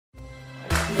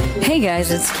Hey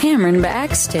guys, it's Cameron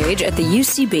backstage at the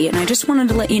UCB, and I just wanted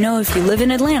to let you know if you live in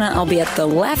Atlanta, I'll be at the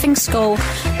Laughing Skull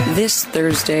this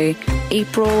Thursday,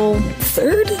 April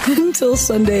 3rd until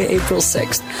Sunday, April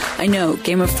 6th. I know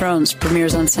Game of Thrones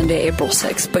premieres on Sunday, April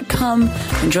 6th, but come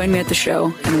and join me at the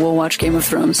show, and we'll watch Game of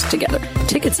Thrones together.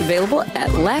 Tickets available at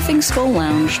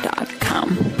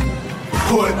LaughingSkullLounge.com.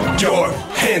 Put your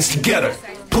hands together.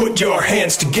 Put your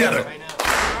hands together.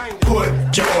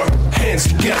 Put your hands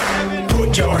together.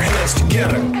 Put your hands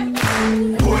together.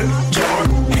 Put your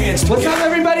hands together. What's up,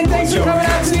 everybody? Thanks for coming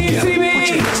out to the UCB. Put your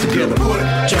hands together.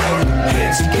 Put your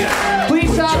hands together.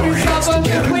 Please stop yourself up.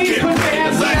 Please put your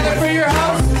hands together for your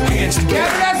host, Hands together.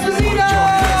 Cameron Esposito.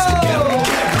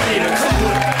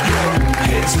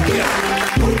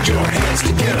 Put your hands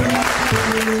together.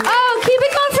 Oh, keep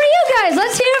it going for you guys.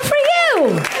 Let's hear it for you.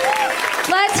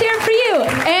 Let's hear it for you.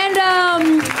 And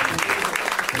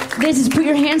this is Put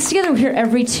Your Hands Together. We're here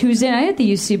every Tuesday night at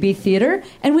the UCB Theater.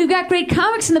 And we've got great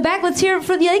comics in the back. Let's hear it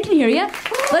for they can hear you.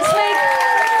 Let's make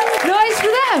noise for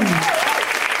them.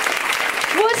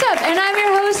 What's up? And I'm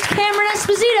your host, Cameron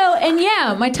Esposito. And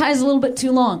yeah, my tie's a little bit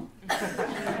too long.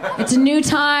 It's a new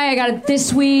tie. I got it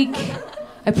this week.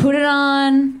 I put it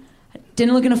on.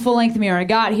 Didn't look in a full-length mirror. I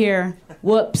got here.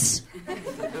 Whoops.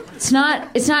 It's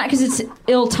not because it's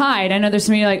ill-tied. I know there's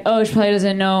somebody like, oh, she probably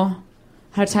doesn't know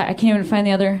how to tie. I can't even find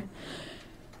the other.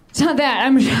 It's not that.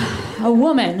 I'm a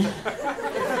woman.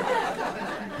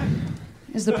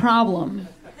 Is the problem.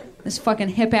 This fucking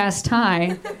hip-ass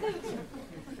tie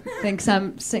thinks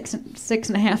I'm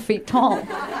 6.5 feet tall.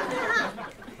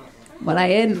 But I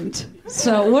isn't.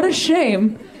 So what a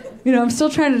shame. You know, I'm still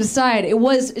trying to decide.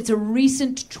 It's a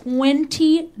recent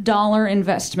 $20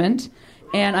 investment,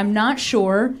 and I'm not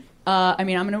sure. I'm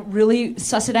going to really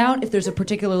suss it out. If there's a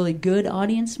particularly good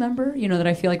audience member, you know, that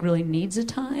I feel like really needs a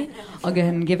tie, I'll go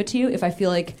ahead and give it to you. If I feel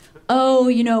like, oh,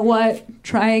 you know what,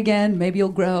 try again, maybe you'll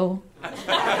grow.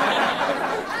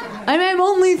 I'm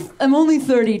only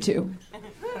 32.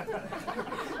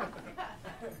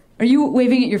 Are you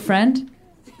waving at your friend?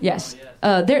 Yes.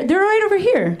 They're right over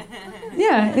here.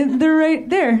 Yeah, they're right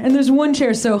there. And there's one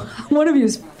chair, so one of you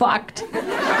is fucked.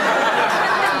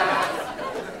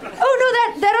 Oh, no,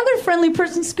 that other friendly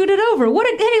person scooted over.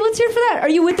 Hey, let's hear for that. Are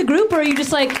you with the group, or are you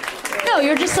just like... No,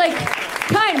 you're just like,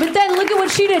 kind. But then look at what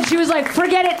she did. She was like,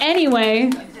 forget it anyway.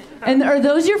 And are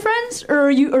those your friends, or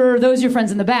are those your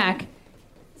friends in the back?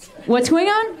 What's going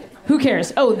on? Who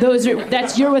cares? Oh,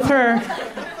 you're with her.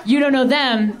 You don't know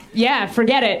them. Yeah,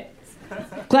 forget it.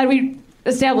 Glad we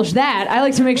established that. I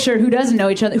like to make sure who doesn't know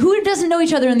each other. Who doesn't know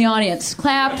each other in the audience?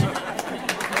 Clap.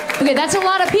 Okay, that's a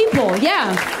lot of people.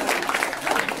 Yeah.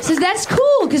 So that's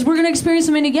cool, because we're going to experience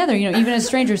something together, you know, even as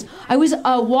strangers. I was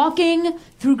walking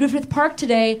through Griffith Park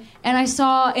today, and I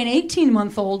saw an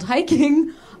 18-month-old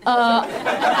hiking up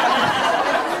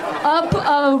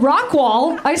a rock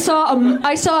wall. I saw.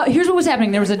 Here's what was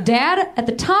happening. There was a dad at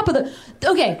the top of the.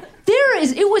 Okay,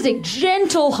 it was a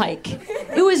gentle hike.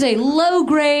 It was a low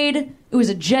grade. It was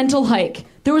a gentle hike.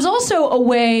 There was also a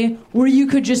way where you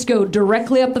could just go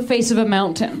directly up the face of a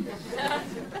mountain.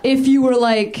 If you were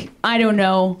like, I don't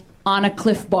know, on a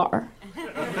Cliff Bar.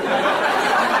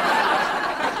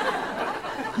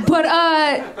 But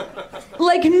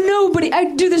like nobody, I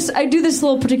do this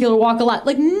little particular walk a lot.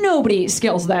 Like nobody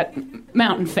scales that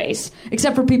mountain face,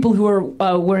 except for people who are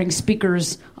wearing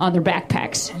speakers on their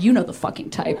backpacks. You know the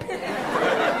fucking type.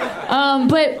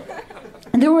 But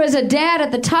there was a dad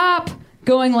at the top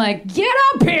going like, get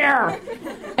up here!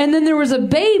 And then there was a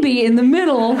baby in the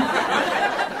middle.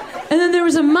 And then there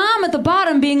was a mom at the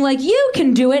bottom being like, you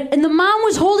can do it. And the mom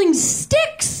was holding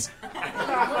sticks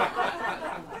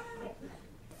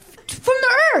from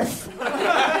the earth.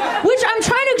 Which I'm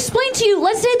trying to explain to you.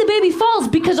 Let's say the baby falls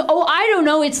because, I don't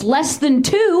know, it's less than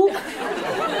 2.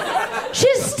 She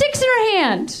has sticks in her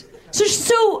hand.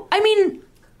 So I mean,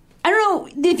 I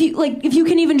don't know if you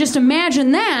can even just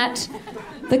imagine that.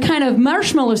 The kind of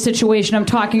marshmallow situation I'm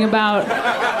talking about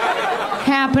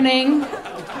happening.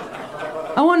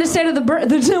 I want to say to the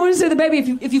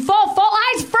baby, if you fall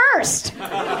eyes first.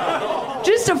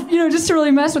 Just to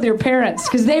really mess with your parents,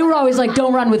 because they were always like,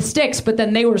 don't run with sticks, but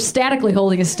then they were statically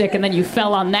holding a stick, and then you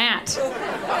fell on that.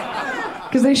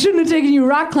 Because they shouldn't have taken you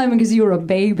rock climbing because you were a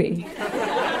baby.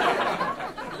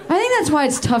 I think that's why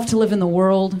it's tough to live in the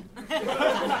world.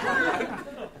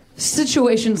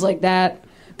 Situations like that.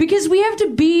 Because we have to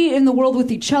be in the world with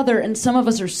each other, and some of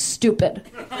us are stupid.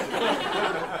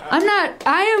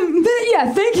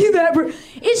 Yeah, thank you,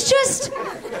 it's just...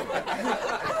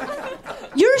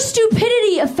 Your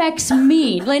stupidity affects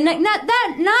me. Like, not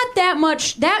that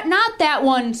much, not that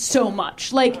one so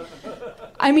much. Like,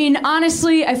 I mean,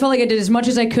 honestly, I felt like I did as much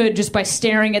as I could just by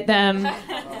staring at them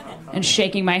and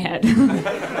shaking my head.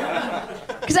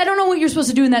 Because I don't know what you're supposed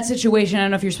to do in that situation. I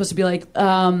don't know if you're supposed to be like,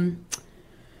 I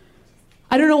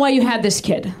don't know why you had this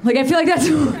kid. Like, I feel like that's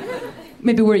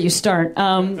maybe where you start.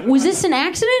 Was this an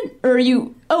accident? Or are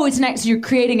you... Oh, it's an accident. So you're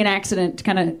creating an accident to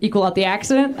kind of equal out the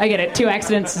accident? I get it. 2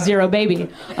 accidents, 0 baby.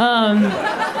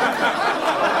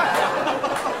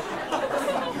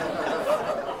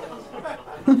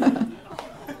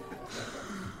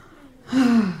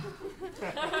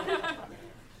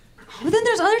 But then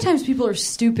there's other times people are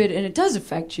stupid and it does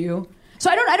affect you. So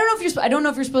I don't know if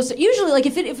you're supposed to. Usually, like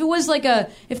if it was like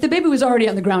if the baby was already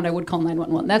on the ground, I would call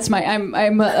 911. That's I'm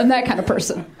that kind of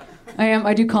person.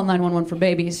 I do call 911 for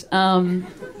babies. But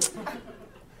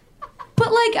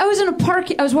like I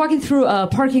was walking through a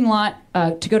parking lot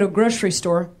to go to a grocery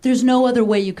store. There's no other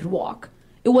way you could walk.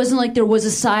 It wasn't like there was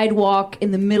a sidewalk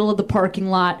in the middle of the parking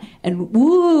lot and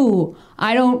woo,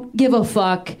 I don't give a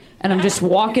fuck and I'm just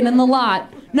walking in the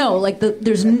lot. No, like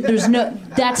there's no.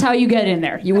 That's how you get in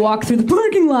there. You walk through the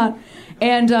parking lot,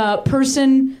 and a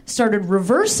person started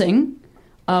reversing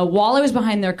while I was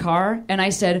behind their car, and I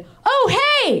said,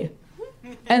 "Oh hey,"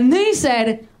 and they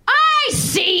said, "I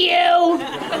see you,"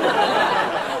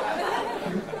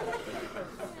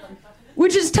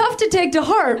 which is tough to take to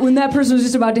heart when that person was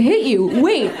just about to hit you.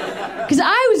 Wait, because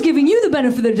I was giving you the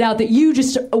benefit of the doubt that you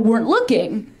just weren't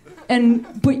looking,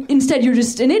 but instead you're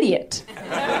just an idiot.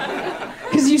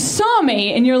 Because you saw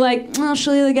me, and you're like, well,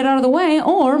 she'll either get out of the way,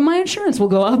 or my insurance will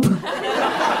go up.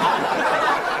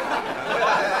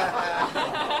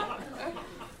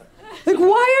 Like,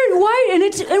 why? And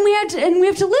we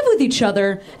have to live with each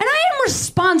other. And I am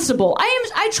responsible.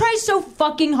 I try so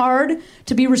fucking hard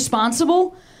to be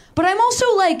responsible, but I'm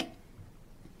also like,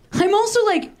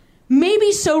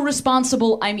 maybe so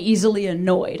responsible I'm easily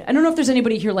annoyed. I don't know if there's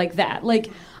anybody here like that.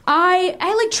 Like, I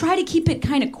like try to keep it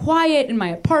kind of quiet in my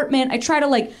apartment. I try to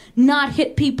like not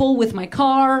hit people with my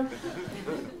car.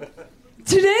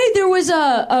 Today there was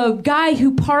a guy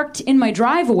who parked in my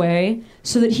driveway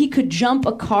so that he could jump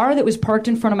a car that was parked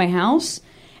in front of my house.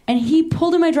 And he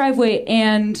pulled in my driveway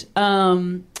and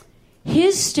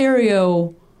his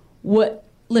stereo,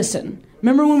 listen,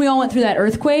 remember when we all went through that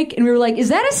earthquake and we were like, is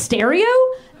that a stereo?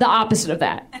 The opposite of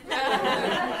that.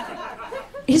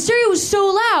 His stereo was so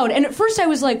loud, and at first I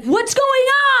was like, what's going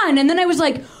on? And then I was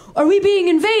like, are we being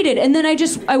invaded? And then I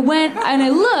went and I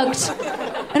looked,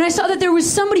 and I saw that there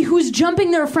was somebody who was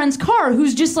jumping their friend's car,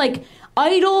 who's just like,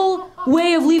 idle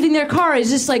way of leaving their car is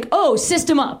just like, oh,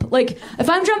 system up. Like, if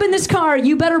I'm jumping this car,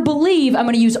 you better believe I'm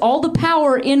going to use all the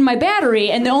power in my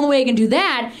battery, and the only way I can do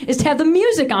that is to have the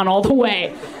music on all the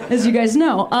way, as you guys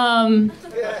know.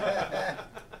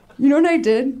 You know what I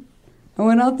did? I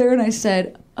went out there and I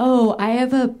said, oh, I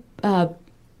have a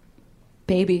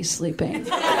baby sleeping.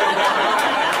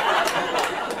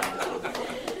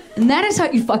 And that is how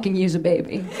you fucking use a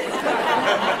baby.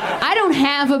 I don't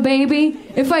have a baby.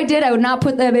 If I did, I would not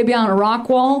put that baby on a rock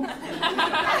wall.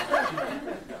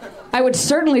 I would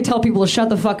certainly tell people to shut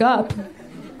the fuck up.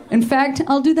 In fact,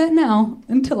 I'll do that now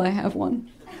until I have one.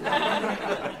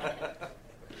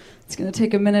 It's gonna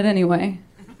take a minute anyway.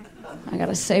 I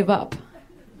gotta save up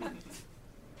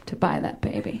to buy that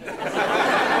baby.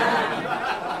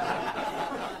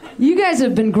 You guys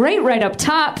have been great right up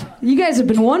top. You guys have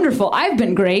been wonderful. I've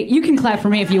been great. You can clap for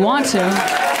me if you want to.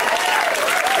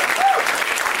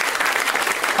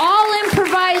 All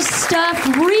improvised stuff,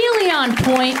 really on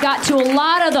point. Got to a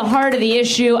lot of the heart of the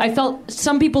issue. I felt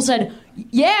some people said,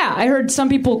 yeah. I heard some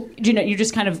people, you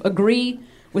just kind of agree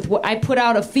with what I put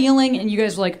out a feeling, and you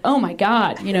guys were like, oh my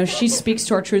God, she speaks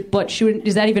to our truth, but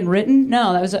is that even written?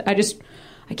 No, that was,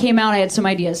 I I came out, I had some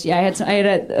ideas. Yeah, I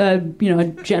had a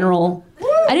general...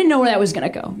 I didn't know where that was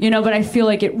going to go, but I feel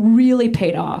like it really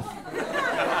paid off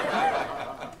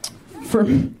for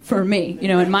me,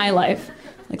 in my life.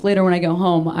 Like later when I go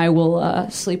home, I will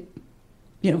sleep,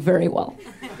 very well.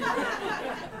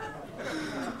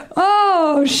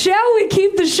 Oh, shall we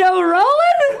keep the show rolling?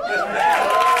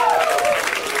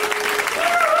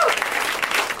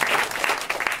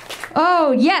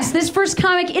 Oh, yes, this first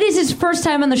comic, it is his first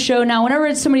time on the show. Now, whenever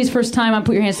it's somebody's first time on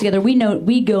Put Your Hands Together, we know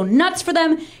we go nuts for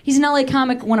them. He's an LA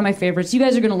comic, one of my favorites. You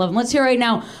guys are going to love him. Let's hear it right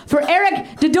now for Eric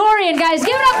Dodorian, guys.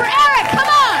 Give it up for Eric. Come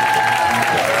on.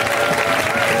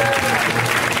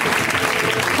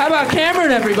 How about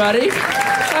Cameron, everybody?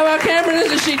 How about Cameron?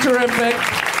 Isn't she terrific?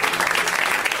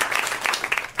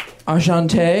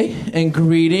 Enchanté and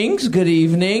greetings. Good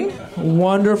evening.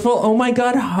 Wonderful. Oh my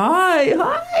God. Hi.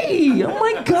 Hi. Oh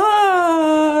my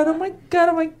God. Oh my God.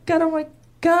 Oh my God. Oh my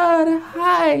God.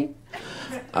 Hi.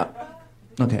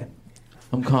 Okay.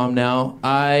 I'm calm now.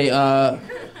 I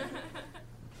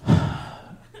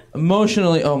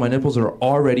emotionally, my nipples are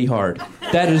already hard.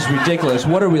 That is ridiculous.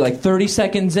 What are we, like 30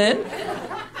 seconds in?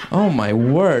 Oh my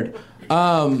word.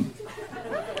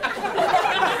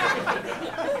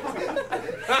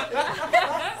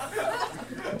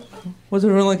 What's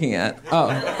everyone looking at?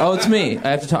 Oh, it's me.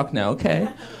 I have to talk now. Okay.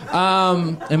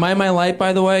 Am I in my light,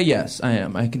 by the way? Yes, I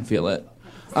am. I can feel it.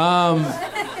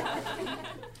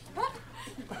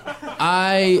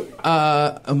 I,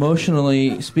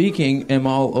 emotionally speaking, am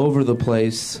all over the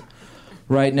place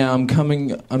right now.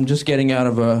 I'm just getting out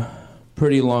of a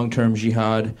pretty long-term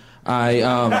jihad.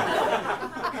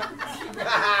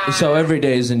 So every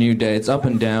day is a new day. It's up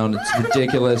and down. It's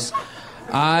ridiculous.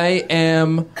 I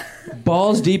am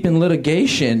balls deep in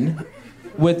litigation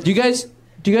with... Do you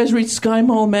guys read Sky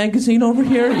Mall magazine over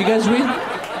here? You guys read?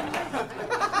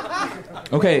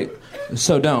 Okay,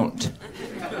 so don't.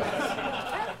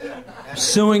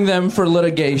 Suing them for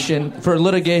litigation.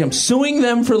 I'm suing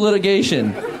them for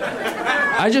litigation.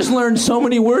 I just learned so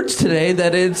many words today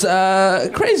that it's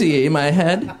crazy in my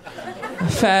head.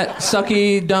 Fat,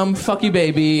 sucky, dumb, fucky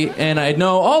baby, and I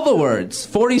know all the words.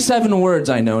 47 words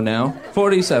I know now.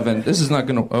 47. This is not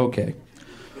gonna... Okay.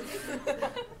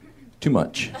 Too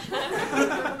much.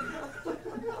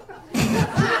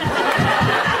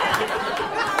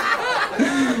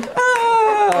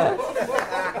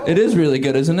 It is really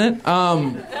good, isn't it?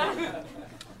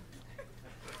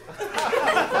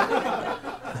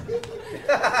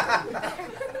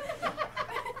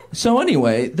 So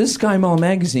anyway, this Sky Mall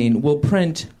magazine will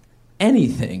print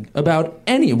anything about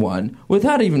anyone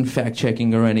without even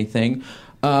fact-checking or anything,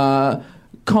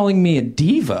 calling me a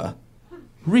diva.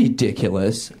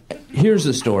 Ridiculous. Here's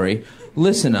the story.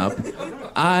 Listen up.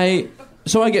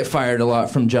 So I get fired a lot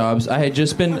from jobs. I had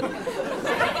just been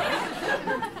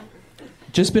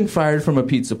fired from a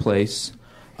pizza place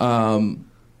because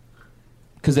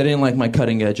I didn't like my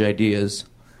cutting-edge ideas.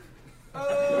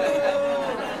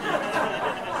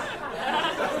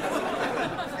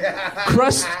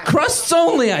 Crusts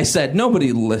only, I said.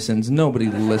 Nobody listens,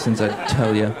 I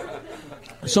tell you.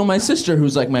 So my sister,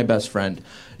 who's like my best friend,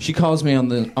 she calls me on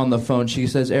the phone. She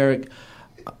says, Eric,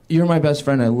 you're my best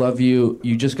friend. I love you.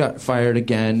 You just got fired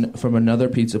again from another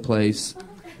pizza place.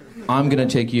 I'm going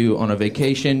to take you on a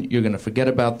vacation. You're going to forget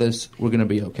about this. We're going to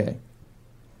be okay.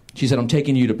 She said, I'm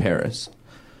taking you to Paris.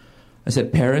 I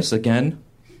said, Paris again?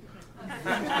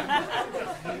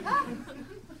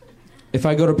 If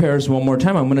I go to Paris one more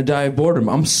time, I'm going to die of boredom.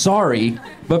 I'm sorry,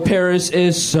 but Paris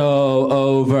is so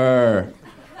over.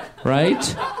 Right?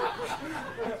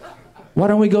 Why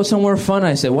don't we go somewhere fun,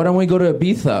 I said. Why don't we go to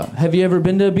Ibiza? Have you ever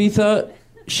been to Ibiza?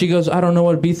 She goes, I don't know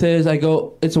what Ibiza is. I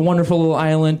go, it's a wonderful little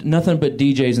island. Nothing but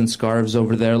DJs and scarves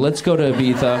over there. Let's go to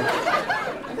Ibiza.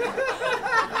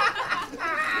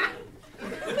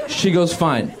 She goes,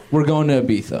 fine. We're going to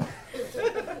Ibiza.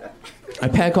 I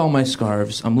pack all my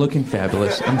scarves. I'm looking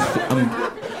fabulous. I'm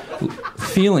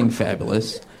feeling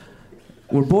fabulous.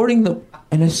 We're boarding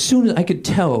and as soon as I could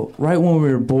tell, right when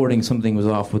we were boarding, something was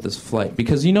off with this flight.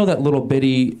 Because you know that little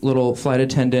bitty little flight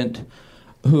attendant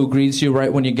who greets you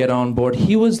right when you get on board?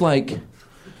 He was like,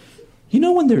 you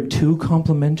know when they're too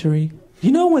complimentary?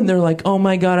 You know when they're like, oh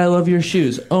my God, I love your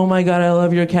shoes. Oh my God, I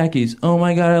love your khakis. Oh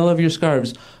my God, I love your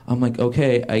scarves. I'm like,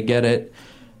 okay, I get it.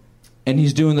 And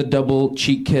he's doing the double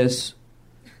cheek kiss.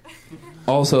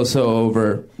 Also so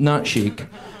over, not chic.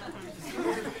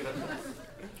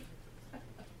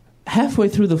 Halfway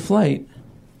through the flight,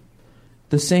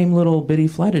 the same little bitty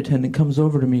flight attendant comes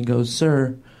over to me and goes,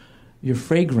 sir, your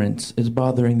fragrance is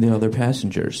bothering the other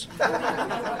passengers.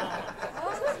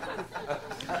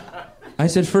 I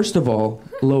said, first of all,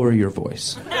 lower your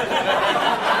voice.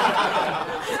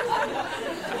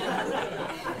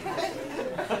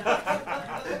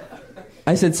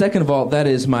 I said, second of all, that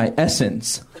is my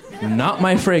essence, not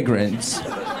my fragrance.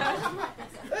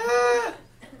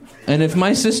 And if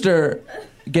my sister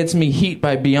gets me Heat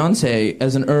by Beyonce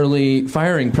as an early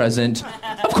firing present,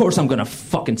 of course I'm gonna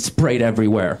fucking spray it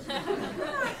everywhere.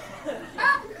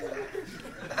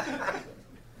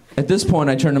 At this point,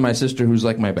 I turn to my sister, who's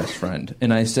like my best friend,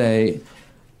 and I say,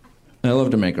 and I love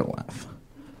to make her laugh,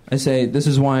 I say, this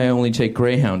is why I only take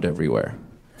Greyhound everywhere.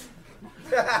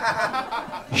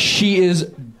 She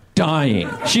is dying.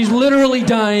 She's literally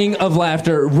dying of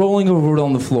laughter, rolling over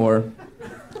on the floor.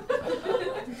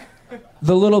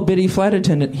 The little bitty flight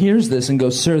attendant hears this and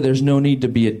goes, sir, there's no need to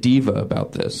be a diva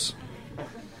about this.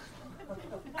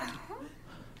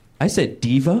 I said,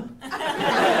 diva?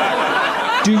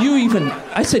 Do you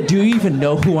even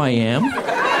know who I am?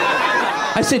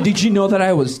 I said, did you know that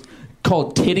I was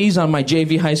called titties on my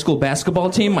JV high school basketball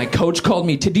team. My coach called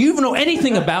me, do you even know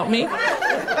anything about me?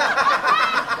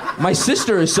 My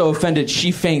sister is so offended,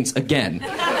 she faints again.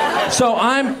 So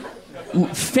I'm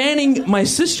fanning my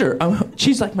sister.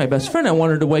 She's like my best friend. I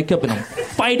want her to wake up, and I'm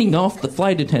fighting off the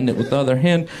flight attendant with the other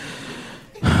hand.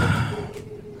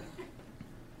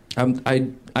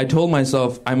 I told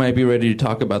myself I might be ready to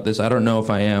talk about this. I don't know if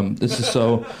I am. This is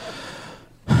so...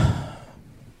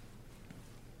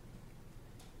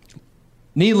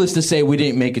 Needless to say, we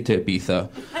didn't make it to Ibiza.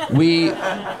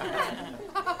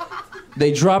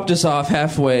 They dropped us off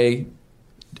halfway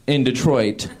in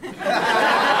Detroit.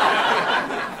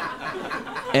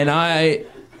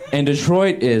 And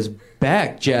Detroit is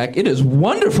back, Jack. It is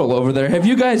wonderful over there. Have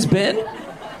you guys been?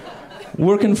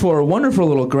 Working for a wonderful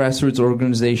little grassroots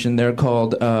organization there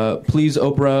called Please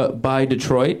Oprah Buy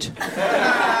Detroit.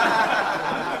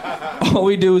 All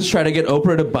we do is try to get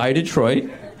Oprah to buy Detroit.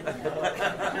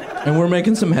 And we're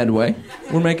making some headway.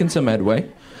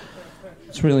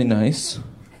 It's really nice.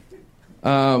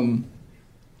 So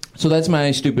that's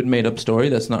my stupid made-up story.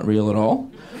 That's not real at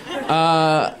all.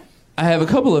 I have a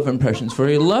couple of impressions for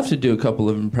you. I'd love to do a couple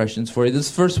of impressions for you. This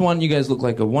first one, you guys look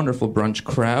like a wonderful brunch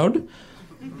crowd.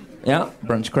 Yeah,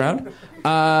 brunch crowd.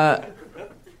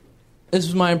 This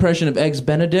is my impression of Eggs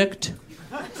Benedict.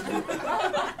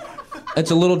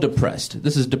 It's a little depressed.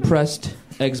 This is depressed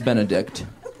Eggs Benedict.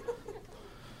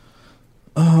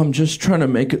 Oh, I'm just trying to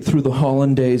make it through the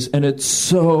Hollandaise, and it's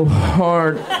so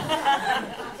hard.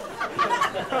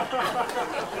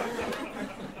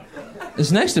 This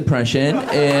next impression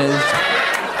is...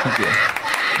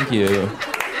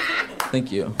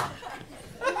 Thank you.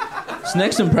 This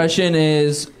next impression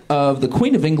is of the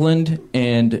Queen of England,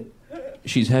 and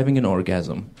she's having an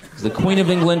orgasm. It's the Queen of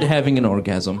England having an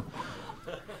orgasm.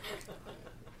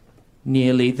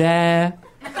 Nearly there.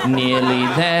 Thank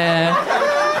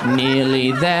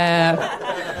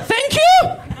you!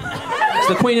 It's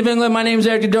the Queen of England. My name's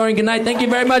Eric Dorian. Good night. Thank you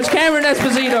very much. Cameron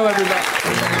Esposito, everybody.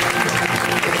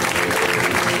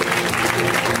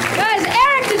 Guys,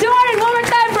 Eric Dorian, one more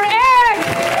time for Eric!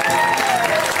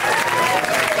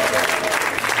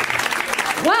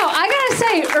 Wow, I gotta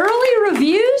say, early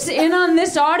reviews in on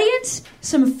this audience,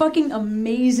 some fucking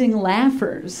amazing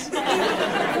laughers. Did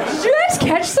you guys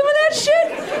catch some of that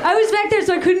shit? I was back there,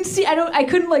 so I couldn't see. I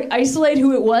couldn't like isolate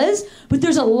who it was. But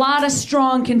there's a lot of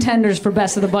strong contenders for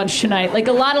best of the bunch tonight. Like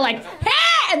a lot of like,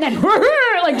 ah! And then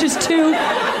like just two,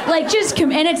 like just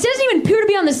and it doesn't even appear to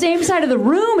be on the same side of the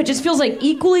room. It just feels like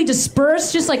equally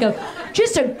dispersed. Just like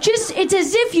it's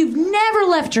as if you've never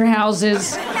left your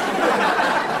houses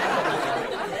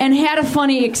and had a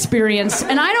funny experience.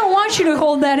 And I don't want you to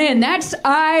hold that in. That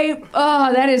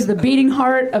is the beating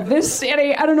heart of this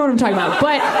city. I don't know what I'm talking about,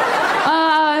 but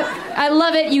I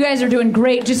love it. You guys are doing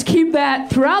great. Just keep that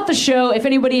throughout the show. If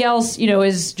anybody else,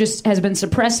 has been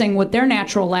suppressing what their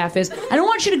natural laugh is, I don't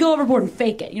want you to go overboard and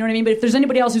fake it. You know what I mean? But if there's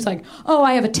anybody else who's like, oh,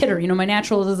 I have a titter, my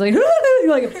natural is like,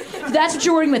 like, that's what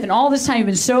you're working with. And all this time you've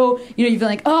been so, you've been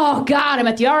like, oh God, I'm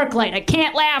at the arc light. I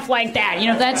can't laugh like that.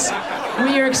 That's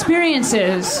what your experience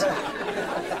is.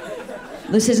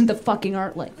 This isn't the fucking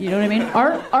art like. You know what I mean?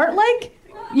 Art like?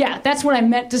 Yeah, that's what I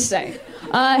meant to say.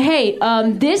 Hey,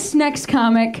 this next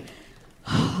comic,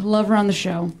 love her on the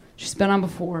show. She's been on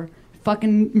before.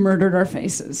 Fucking murdered our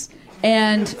faces.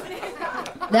 And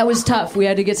that was tough. We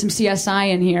had to get some CSI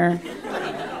in here.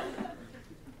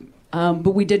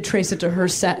 But we did trace it to her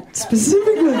set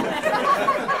specifically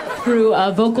through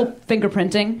vocal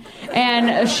fingerprinting.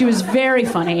 And she was very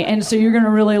funny. And so you're going to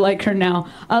really like her now.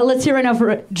 Let's hear right now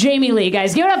for Jamie Lee,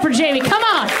 guys. Give it up for Jamie. Come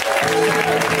on.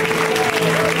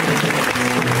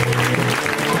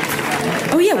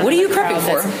 Oh yeah, what are you prepping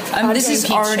for? This is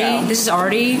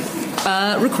already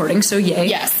recording, so yay.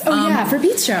 Yes. Oh yeah, for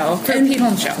Pete's show, for Pete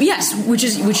Holmes' show. Yes, which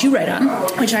you write on.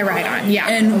 Which I write on. Yeah.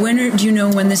 And do you know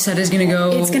when this set is going to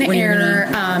go? It's going to air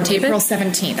April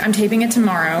 17th. I'm taping it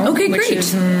tomorrow. Okay, which great.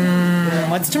 Is,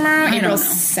 what's tomorrow? April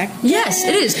 2nd. Yes,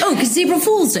 it is. Oh, because it's April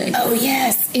Fool's Day. Oh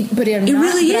yes, it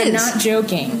really is. I'm not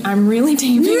joking. I'm really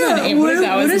taping on April.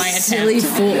 That was my attempt. Silly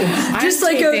fool. Just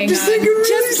like a really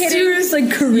serious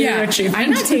career achievement.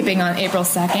 I'm not taping on April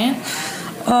 2nd.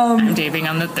 I'm taping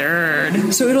on the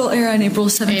 3rd. So it'll air on April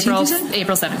 17th?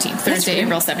 April 17th. Thursday,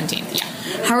 April 17th. Yeah.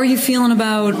 How are you feeling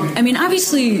about...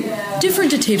 obviously, different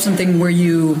to tape something where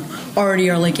you already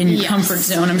are, in your comfort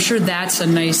zone. I'm sure that's a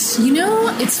nice...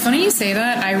 it's funny you say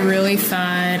that. I really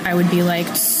thought I would be,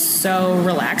 so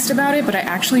relaxed about it, but I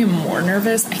actually am more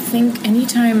nervous. I think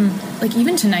anytime...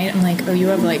 even tonight, I'm like, oh, you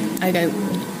have,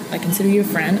 I consider you a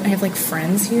friend. I have like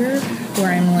friends here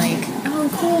where I'm like, oh,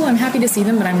 cool, I'm happy to see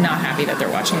them, but I'm not happy that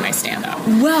they're watching my stand-up.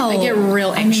 Well, I get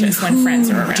real anxious when who friends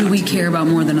are around. do we care about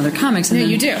more than other comics? And Yeah,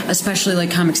 then you do. Especially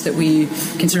like comics that we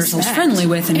consider ourselves Respect. friendly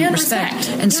with and respect.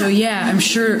 respect. And so, yeah, I'm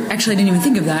sure. Actually, I didn't even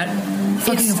think of that.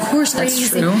 Fucking, of course, that's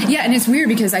crazy. true. Yeah, and it's weird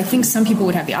because I think some people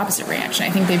would have the opposite reaction. I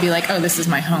think they'd be like, "Oh, this is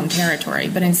my home territory,"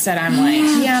 but instead, I'm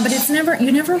like, "Yeah, but it's never.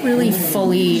 You never really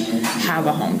fully have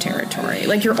a home territory.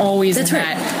 Like you're always That's in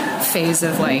right. that phase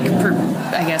of like,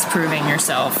 I guess, proving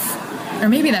yourself." Or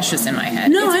maybe that's just in my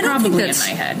head. No, it's I don't probably think that's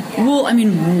in my head. Well, I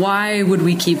mean, why would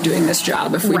we keep doing this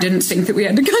job if we Right. didn't think that we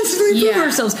had to constantly prove Yeah.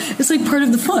 ourselves? It's like part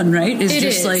of the fun, right? It's It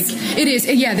just is. like It is.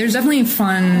 Yeah, there's definitely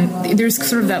fun. There's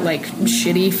sort of that like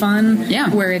shitty fun. Yeah.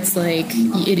 Where it's like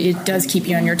it does keep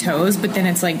you on your toes, but then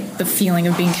it's like the feeling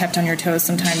of being kept on your toes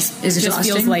sometimes Is just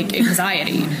exhausting. feels like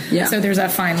anxiety. Yeah. So there's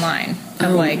that fine line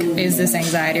of Oh. like, is this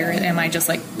anxiety or am I just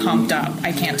like pumped up?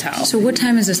 I can't tell. So, what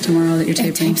time is this tomorrow that you're it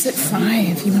taping? tapes at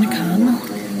 5. You want to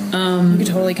come? You could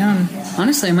totally come.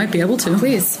 Honestly, I might be able to.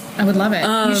 Please. I would love it.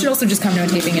 You should also just come to a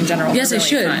taping in general. Yes, They're I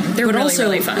really should. Fun. They're but really, also,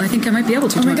 really fun. I think I might be able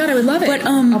to. Oh my tomorrow. god, I would love it. But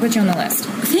I'll put you on the list.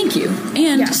 thank you.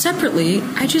 And Yeah. separately,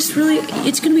 I just really,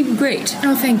 it's going to be great.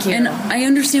 Oh, thank you. And I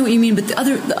understand what you mean, but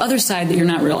the other side that you're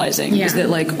not realizing Yeah. is that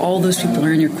like all those people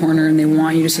are in your corner and they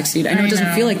want you to succeed. I know I it doesn't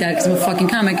know. feel like that because I'm a fucking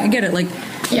comic. I get it. Like,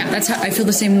 Yeah. that's how I feel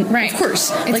the same. Right. Of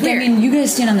course. It's like, weird. I mean, you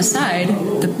guys stand on the side,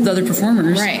 the other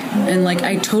performers, Right. And like,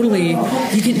 I totally,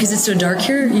 you can because it's so dark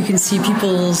here. You can see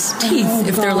people's teeth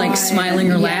if they're like God.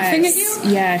 smiling or laughing at you.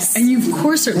 Yes. And you, of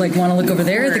course, are like want to look over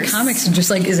there. The course. comics are just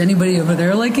like, is anybody over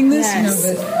there liking this? Yes.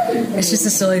 You know, but it's just a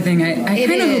silly thing. I It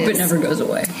kind of hope it is. never goes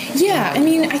away. Yeah, I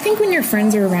mean, I think when your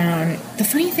friends are around, the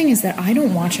funny thing is that I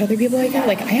don't watch other people like that.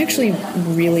 Like, I actually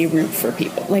really root for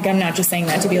people. Like, I'm not just saying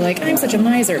that to be like, I'm such a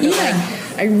miser, but Yeah.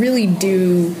 like, I really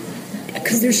do.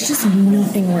 Because there's just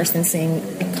nothing worse than seeing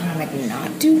a comic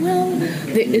not do well.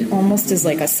 It almost is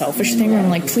like a selfish thing where I'm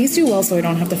like, please do well so I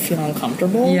don't have to feel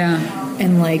uncomfortable. Yeah.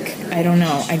 And like, I don't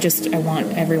know. I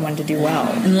want everyone to do well.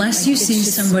 Unless you It's see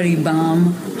just- somebody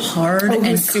bomb hard Oh, and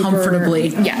who's super- comfortably,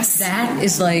 yes. that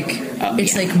is like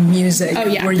it's yeah. like music. Oh,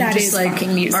 yeah, where you that just is like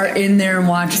fucking music. are in there and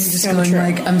watching, just So going true.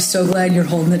 like, I'm so glad you're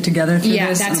holding it together through Yeah,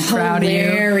 this. that's I'm proud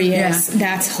hilarious. of you. Yeah.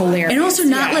 That's hilarious. And also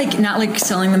not Yeah. not like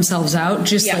selling themselves out,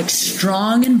 just Yeah. like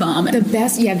strong and bombing.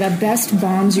 The best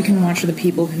bombs you can watch are the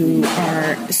people who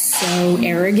are so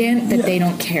arrogant that they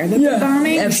don't care that Yeah, they're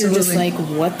bombing. absolutely. You're just like,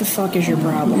 what the fuck is your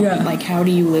problem? Yeah. Like, how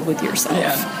do you live with yourself?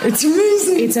 It's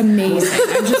amazing. It's amazing.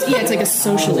 It's like a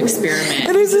social experiment.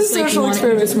 It is a It's like social you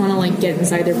experiment. just want to like get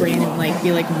inside their brain and like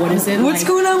be like, what is it? What's like,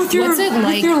 going on with your- What's it with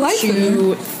like your life in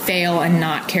to fail and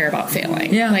not care about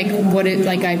failing? Yeah. Like what it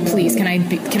like? Can I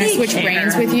They switch care.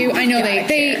 brains with you? I know Yeah,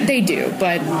 they do,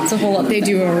 but It's a whole other they thing.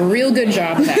 do a real good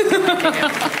job of that.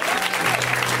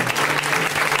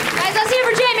 Guys, let's hear it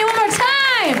for Jamie one more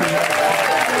time.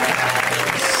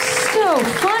 So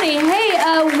funny. Hey,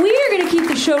 we are going to keep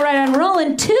the show right on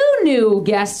rolling. 2 new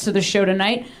guests to the show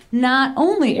tonight. Not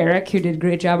only Eric, who did a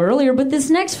great job earlier, but this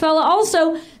next fella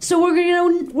also. So we're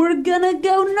gonna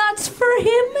go nuts for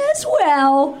him as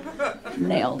well.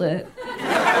 Nailed it.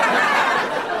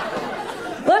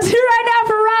 Let's hear it right now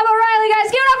for Rob O'Reilly,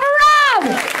 guys. Give it up for Rob.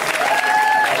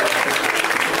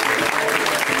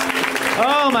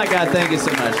 Oh my God, thank you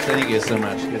so much. Thank you so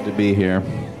much. Good to be here.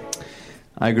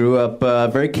 I grew up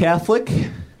very Catholic.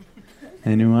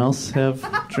 Anyone else have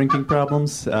drinking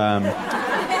problems? I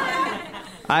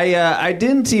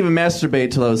didn't even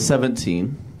masturbate till I was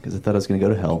 17 because I thought I was going to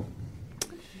go to hell,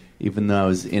 even though I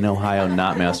was in Ohio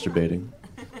not masturbating.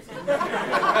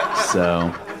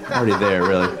 So, already there,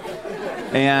 really.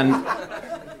 And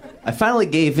I finally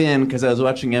gave in because I was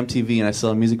watching MTV and I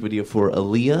saw a music video for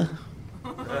Aaliyah.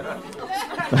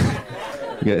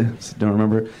 You guys don't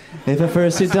remember? If at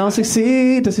first you don't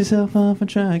succeed, dust yourself off and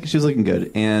try. 'Cause she was looking good.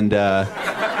 And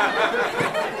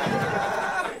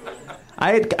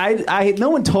no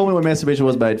one told me what masturbation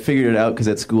was, but I'd figured it out because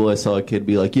at school I saw a kid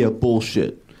be like, yeah,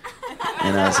 bullshit.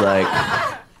 And I was like,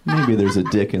 maybe there's a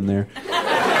dick in there.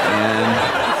 And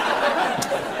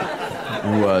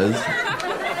it was.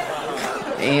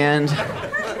 And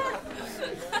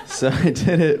so I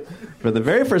did it for the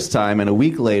very first time, and a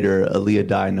week later, Aaliyah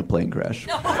died in a plane crash.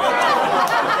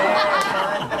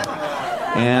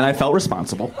 And I felt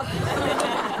responsible.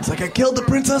 It's like, I killed the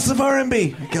princess of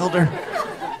R&B. I killed her.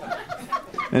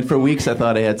 And for weeks, I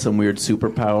thought I had some weird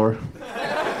superpower.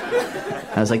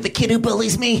 I was like, the kid who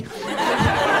bullies me. The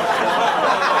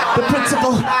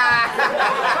principal.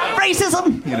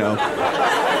 Racism. You know.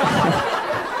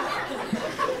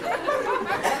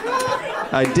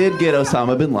 I did get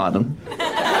Osama bin Laden.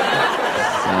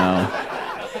 So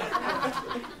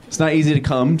It's not easy to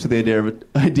come to the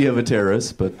idea of a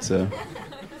terrorist, but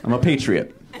I'm a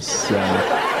patriot. So.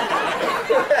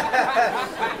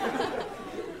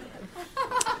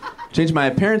 Changed my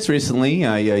appearance recently.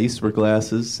 I used to wear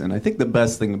glasses, and I think the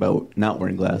best thing about not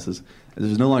wearing glasses is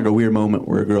there's no longer a weird moment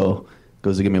where a girl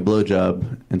goes to give me a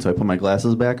blowjob, and so I put my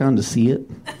glasses back on to see it.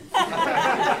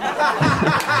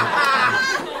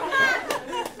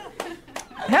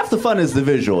 Half the fun is the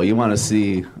visual. You want to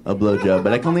see a blowjob,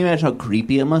 but I can only imagine how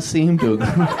creepy it must seem to a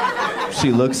girl.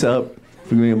 She looks up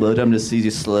from giving a blowjob and just sees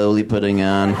you slowly putting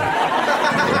on.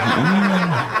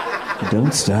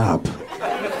 Don't stop.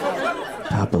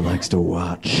 Papa likes to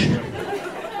watch. The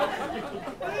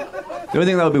only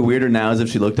thing that would be weirder now is if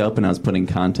she looked up and I was putting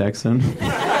contacts in.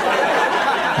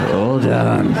 Hold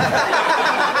on.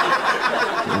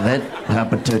 Let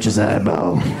Papa touch his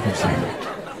eyeball.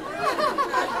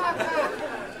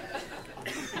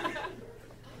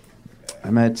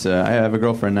 I have a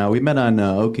girlfriend now. We met on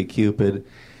OkCupid.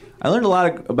 I learned a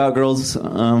lot about girls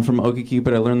from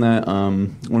OkCupid. I learned that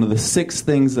one of the 6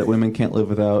 things that women can't live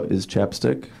without is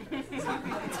chapstick,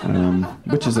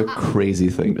 which is a crazy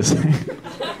thing to say.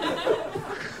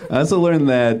 I also learned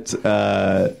that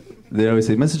they always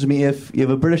say, message me if you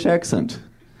have a British accent.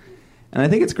 And I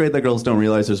think it's great that girls don't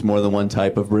realize there's more than one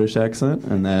type of British accent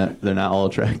and that they're not all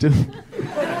attractive.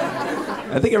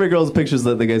 I think every girl's pictures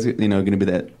that the guy's, going to be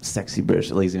that sexy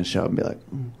British lady's going to show up and be like,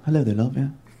 hello there, love, yeah.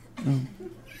 Oh,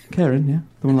 Karen, yeah,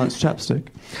 the one that likes chapstick.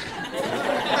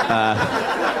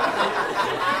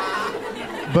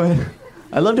 But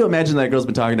I love to imagine that girl's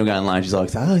been talking to a guy online. She's all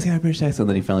like, oh, he's got a British accent. And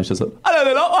then he finally shows up, hello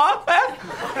there, love,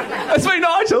 that's very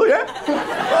nice, yeah.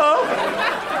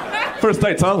 Oh. First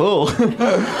dates, huh? Oh.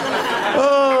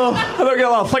 I don't get a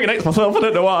lot of fucking dates myself, I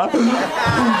don't know why.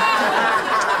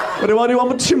 What do you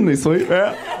want with chimney, sweet?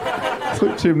 Yeah.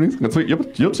 Sweet chimneys. Sweet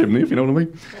your chimney, if you know what I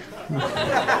mean.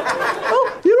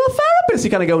 Oh, you're a therapist.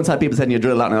 You kind of go inside people's head and you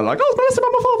drill out and they're like, oh, it's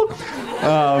about my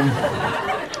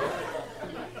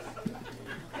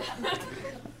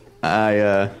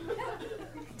father.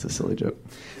 It's a silly joke.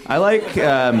 I like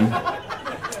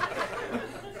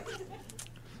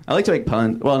to make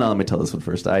puns. Well, no, let me tell this one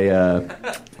first.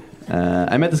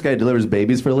 I met this guy who delivers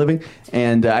babies for a living,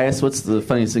 and I asked what's the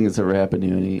funniest thing that's ever happened to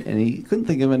you, and he couldn't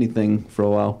think of anything for a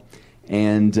while.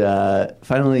 And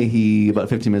finally, he, about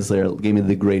 15 minutes later, gave me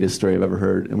the greatest story I've ever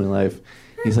heard in my life.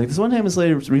 He's like, this one time this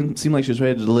lady seemed like she was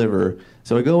ready to deliver,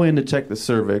 so I go in to check the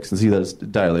cervix and see that it's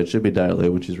dilated. It should be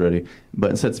dilated when she's ready,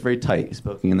 but instead it's very tight. He's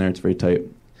poking in there, it's very tight.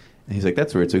 And he's like,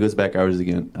 that's weird. So he goes back hours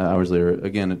later.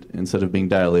 Again, instead of being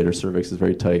dilated, her cervix is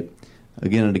very tight.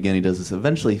 Again and again he does this.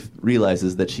 Eventually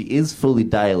realizes that she is fully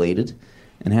dilated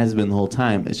and has been the whole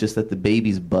time. It's just that the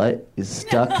baby's butt is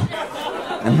stuck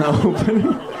in the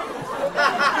opening.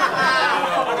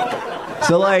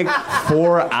 So like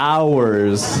 4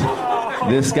 hours,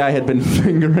 this guy had been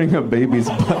fingering a baby's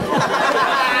butt.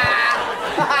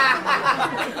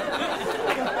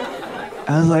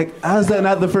 I was like, how's that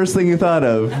not the first thing you thought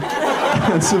of?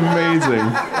 That's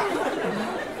amazing.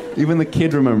 Even the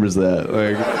kid remembers that.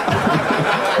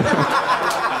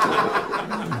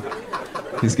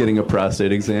 He's getting a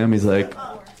prostate exam. He's like,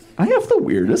 I have the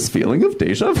weirdest feeling of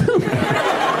deja vu.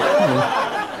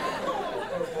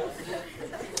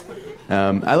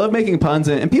 I love making puns,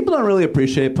 and people don't really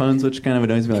appreciate puns, which kind of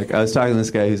annoys me. Like, I was talking to this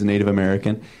guy who's a Native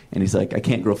American, and he's like, I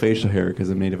can't grow facial hair because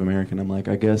I'm Native American. I'm like,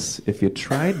 I guess if you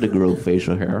tried to grow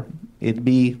facial hair, it'd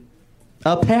be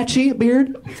a patchy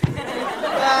beard.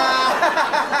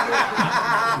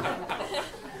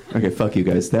 Okay, fuck you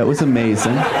guys. That was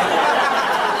amazing.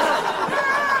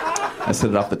 I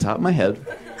said it off the top of my head.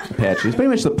 Patchy. It's pretty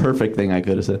much the perfect thing I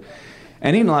could have said.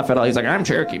 And he didn't laugh at all. He's like, I'm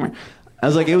Cherokee, man. I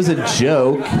was like, it was a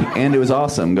joke, and it was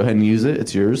awesome. Go ahead and use it.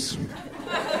 It's yours.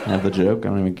 Have the joke. I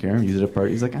don't even care. Use it at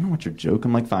party. He's like, I don't want your joke.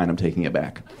 I'm like, fine, I'm taking it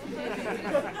back.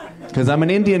 Because I'm an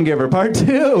Indian giver. Part 2.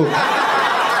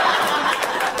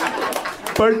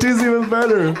 Part 2's even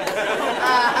better.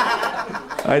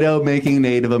 I know making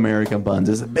Native American puns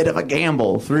is a bit of a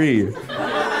gamble. 3.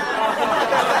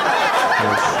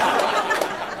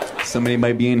 Somebody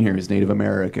might be in here who's Native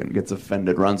American, gets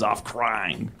offended, runs off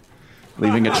crying,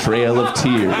 leaving a trail of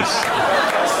tears.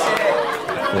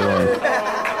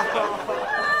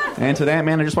 And to that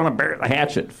man, I just want to bury the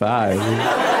hatchet. 5.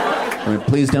 I mean,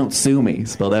 please don't sue me.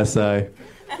 Spelled S-I-O-U-X.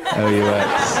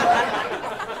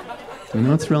 You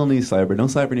know it's real knee slapper. Don't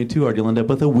slap your knee too hard. You'll end up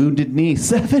with a wounded knee.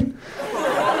 7.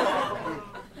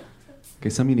 Okay,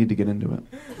 some of you need to get into it.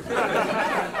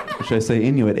 Or should I say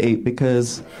Inuit? 8,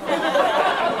 because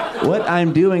what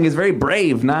I'm doing is very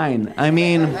brave. 9. I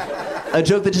mean, a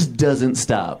joke that just doesn't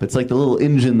stop. It's like the little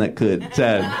engine that could.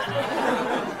 10.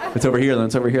 It's over here, then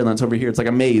it's over here, then it's over here. It's like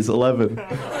a maze, 11.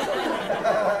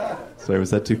 Sorry,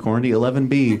 was that too corny?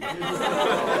 11B.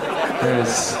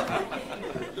 There's...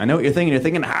 I know what you're thinking. You're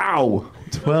thinking, how?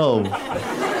 12.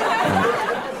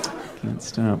 Can't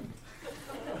stop.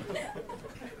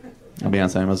 I'll be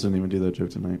honest, I almost didn't even do that joke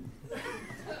tonight.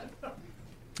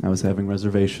 I was having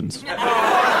reservations. 13.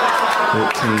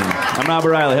 I'm Robert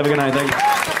Riley. Have a good night. Thank you.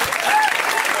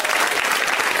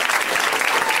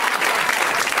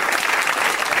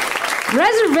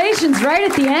 Reservations right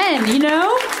at the end, you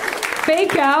know?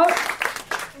 Fake out.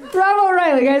 Rob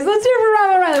O'Reilly, guys. Let's hear for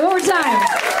Rob O'Reilly one more time.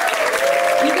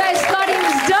 You guys thought he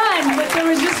was done, but there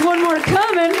was just one more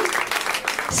coming.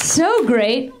 So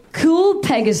great. Cool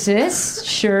Pegasus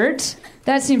shirt.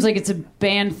 That seems like it's a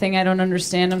band thing I don't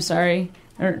understand. I'm sorry.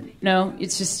 Or no,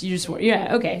 it's just you just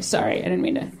yeah, okay, sorry. I didn't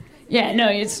mean to. Yeah, no,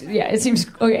 it seems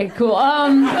okay, cool. I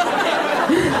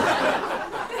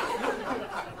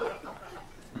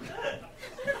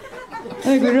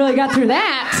think we really got through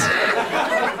that.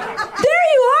 There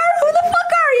you are! Who the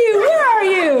fuck are you? Where are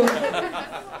you?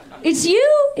 It's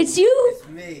you? It's you? It's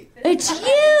me. It's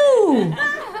you!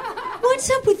 What's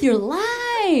up with your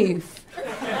life?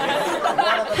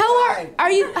 How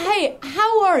are you? Hey,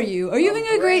 how are you? Are you having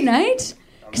a great night?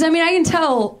 Because, I mean, I can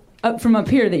tell from up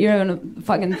here that you're having a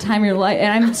fucking time of your life,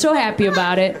 and I'm so happy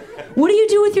about it. What do you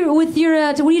do with your what do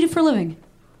you do for a living?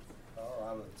 Oh,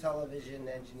 I'm a television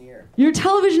engineer. You're a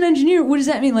television engineer? What does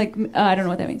that mean? Like, I don't know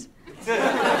what that means.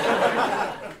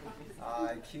 I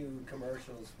cue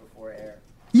commercials before air.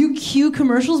 You cue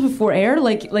commercials before air?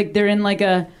 Like they're in like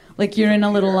you're in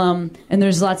a little, and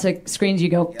there's lots of screens, you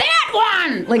go, that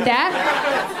one! Like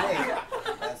that?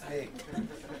 That's me.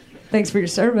 Thanks for your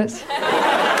service.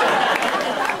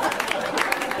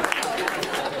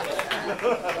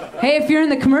 Hey, if you're in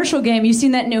the commercial game, you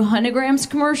seen that new Hundagrams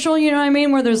commercial, you know what I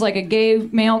mean? Where there's like a gay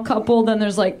male couple, then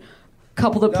there's like a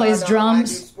couple that plays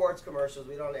drums. I do sports commercials.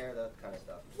 We don't air that kind of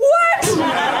stuff. What?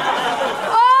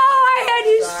 Oh, I had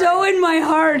you so in my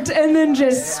heart and then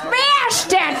just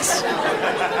smashed it.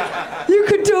 You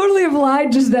could totally have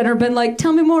lied just then or been like,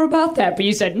 tell me more about that. But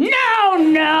you said, no.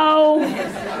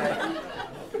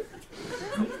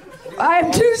 I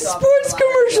do sports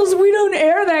commercials. We don't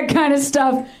air that kind of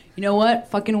stuff. You know what?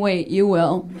 Fucking wait. You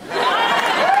will.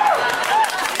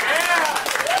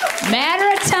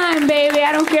 Matter of time, baby.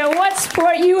 I don't care what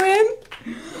sport you in.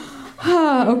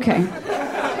 Okay.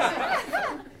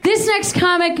 This next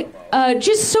comic,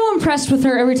 just so impressed with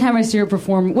her every time I see her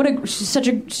perform. She's such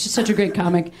a great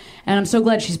comic, and I'm so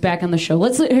glad she's back on the show.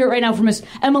 Let's hear it right now from Miss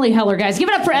Emily Heller, guys. Give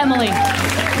it up for Emily.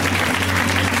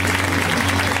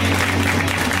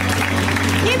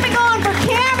 Keep it going for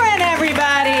Cameron,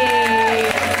 everybody.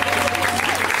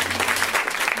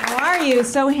 How are you?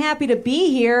 So happy to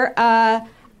be here.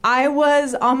 I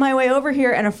was on my way over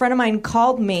here, and a friend of mine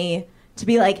called me to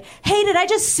be like, hey, did I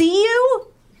just see you?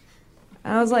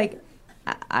 I was like,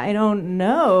 I don't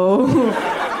know.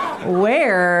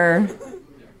 Where?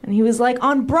 And he was like,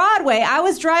 on Broadway. I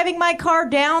was driving my car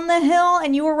down the hill,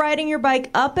 and you were riding your bike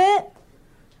up it.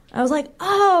 I was like,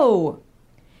 oh,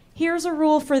 here's a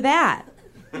rule for that.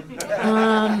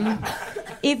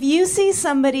 If you see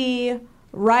somebody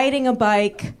riding a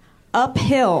bike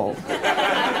uphill,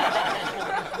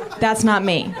 that's not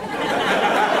me.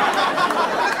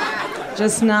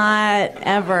 Just not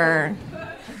ever.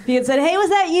 If he had said, hey, was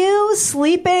that you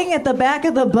sleeping at the back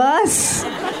of the bus?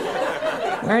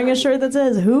 Wearing a shirt that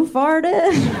says, who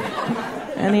farted?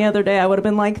 Any other day I would have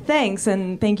been like, thanks,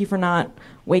 and thank you for not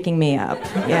waking me up.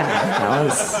 Yeah,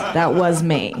 that was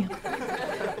me.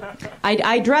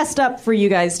 I dressed up for you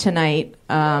guys tonight.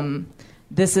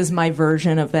 This is my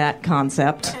version of that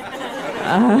concept.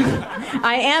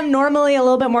 I am normally a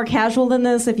little bit more casual than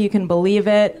this, if you can believe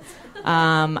it.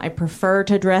 I prefer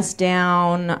to dress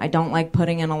down. I don't like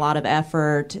putting in a lot of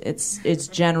effort. It's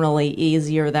generally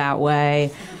easier that way.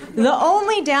 The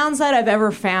only downside I've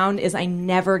ever found is I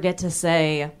never get to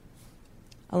say,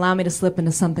 allow me to slip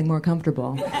into something more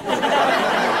comfortable.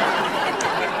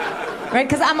 Right?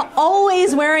 Because I'm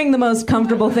always wearing the most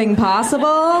comfortable thing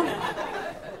possible.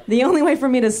 The only way for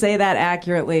me to say that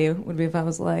accurately would be if I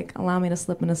was like, allow me to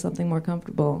slip into something more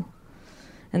comfortable.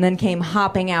 And then came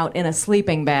hopping out in a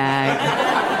sleeping bag.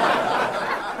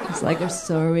 It's like,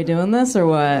 so are we doing this or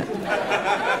what?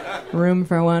 Room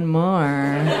for one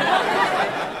more.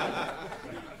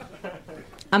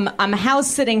 I'm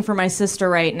house sitting for my sister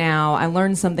right now. I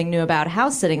learned something new about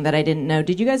house sitting that I didn't know.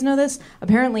 Did you guys know this?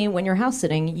 Apparently, when you're house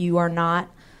sitting, you are not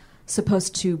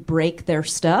supposed to break their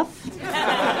stuff.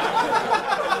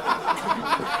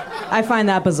 I find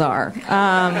that bizarre.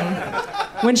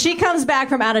 When she comes back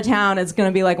from out of town, it's going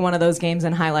to be like one of those games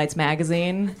in Highlights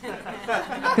magazine.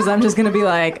 Because I'm just going to be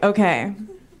like, okay,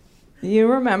 you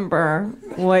remember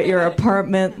what your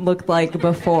apartment looked like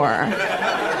before.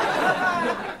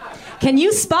 Can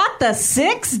you spot the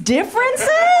 6 differences?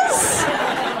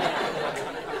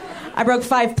 I broke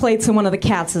 5 plates and one of the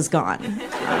cats is gone.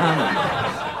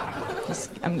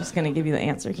 I'm just going to give you the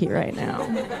answer here right now.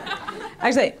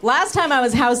 Actually, last time I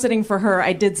was house sitting for her,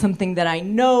 I did something that I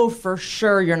know for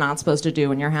sure you're not supposed to do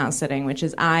when you're house sitting, which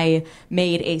is I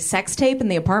made a sex tape in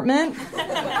the apartment.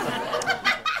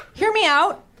 Hear me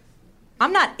out.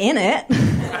 I'm not in it.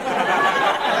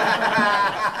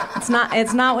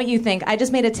 It's not what you think. I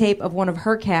just made a tape of one of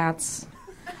her cats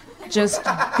just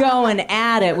going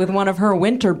at it with one of her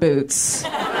winter boots.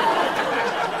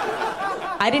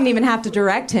 I didn't even have to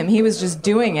direct him. He was just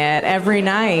doing it every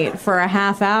night for a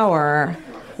half hour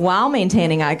while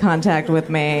maintaining eye contact with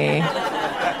me.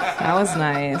 That was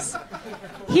nice.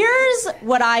 Here's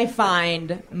what I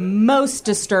find most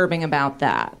disturbing about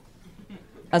that,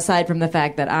 aside from the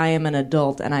fact that I am an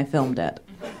adult and I filmed it.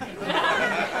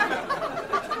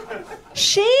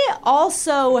 She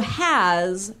also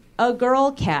has a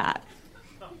girl cat.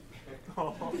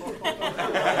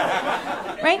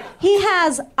 Right? He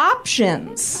has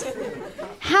options.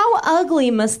 How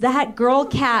ugly must that girl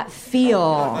cat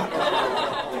feel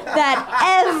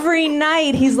that every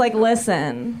night he's like,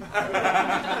 listen,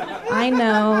 I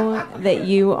know that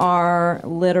you are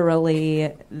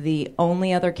literally the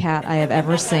only other cat I have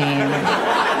ever seen.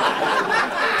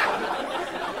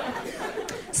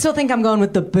 Still think I'm going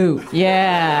with the boot.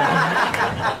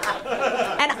 Yeah.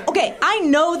 And okay, I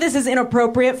know this is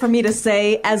inappropriate for me to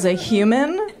say as a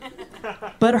human,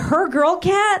 but her girl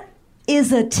cat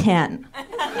is a 10.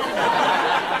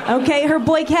 Okay, her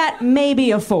boy cat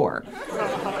maybe a 4.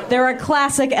 They're a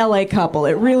classic LA couple.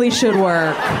 It really should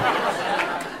work.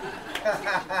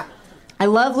 I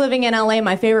love living in LA.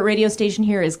 My favorite radio station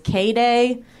here is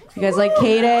K-Day. You guys like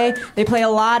K-Day? They play a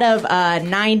lot of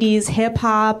 90s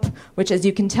hip-hop, which, as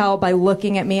you can tell by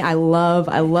looking at me, I love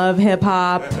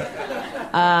hip-hop.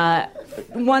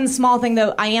 One small thing,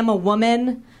 though, I am a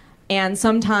woman, and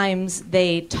sometimes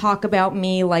they talk about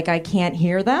me like I can't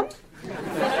hear them.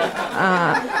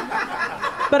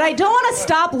 But I don't want to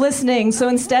stop listening, so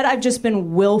instead I've just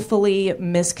been willfully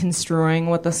misconstruing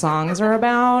what the songs are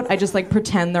about. I just,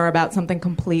 pretend they're about something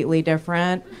completely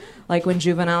different. Like when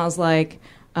Juvenile's like,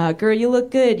 girl, you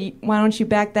look good. Why don't you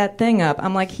back that thing up?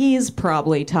 I'm like, he's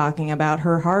probably talking about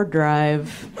her hard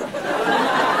drive.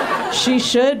 She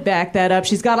should back that up.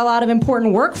 She's got a lot of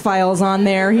important work files on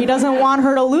there. He doesn't want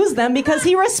her to lose them because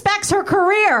he respects her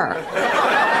career.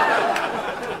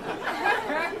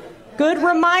 Good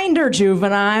reminder,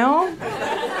 Juvenile.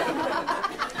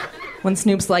 When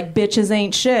Snoop's like, bitches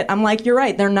ain't shit, I'm like, you're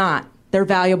right, they're not. They're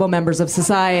valuable members of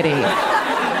society.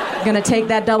 Gonna take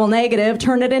that double negative,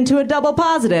 turn it into a double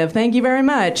positive. Thank you very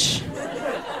much.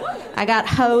 I got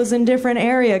hoes in different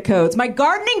area codes. My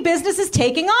gardening business is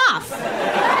taking off.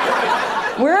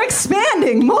 We're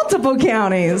expanding multiple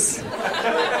counties.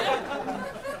 A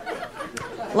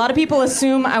lot of people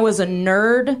assume I was a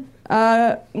nerd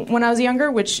when I was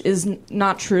younger, which is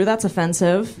not true. That's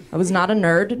offensive. I was not a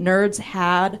nerd. Nerds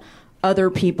had other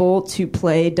people to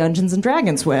play Dungeons and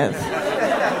Dragons with.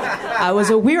 I was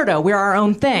a weirdo. We're our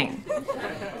own thing.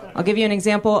 I'll give you an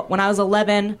example. When I was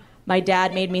 11, my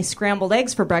dad made me scrambled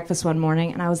eggs for breakfast one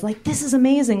morning, and I was like, this is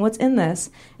amazing. What's in this?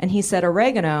 And he said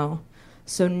oregano.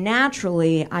 So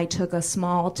naturally, I took a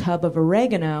small tub of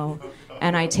oregano,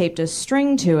 and I taped a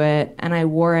string to it, and I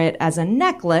wore it as a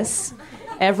necklace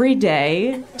every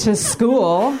day to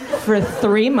school for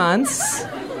 3 months.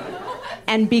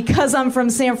 And because I'm from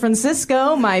San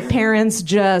Francisco, my parents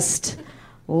just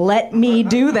let me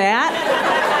do that.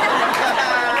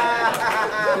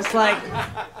 Just like,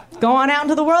 go on out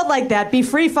into the world like that. Be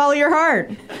free, follow your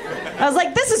heart. I was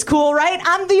like, this is cool, right?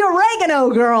 I'm the oregano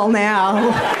girl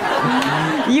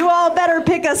now. You all better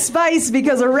pick a spice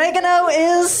because oregano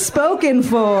is spoken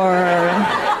for.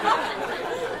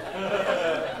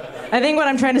 I think what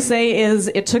I'm trying to say is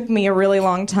it took me a really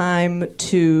long time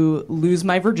to lose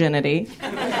my virginity.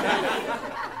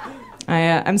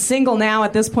 I'm single now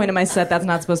at this point in my set. That's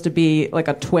not supposed to be like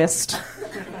a twist.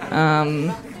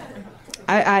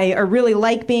 I really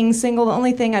like being single. The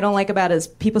only thing I don't like about it is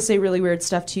people say really weird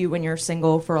stuff to you when you're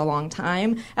single for a long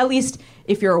time. At least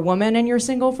if you're a woman and you're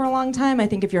single for a long time. I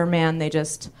think if you're a man, they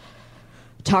just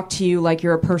talk to you like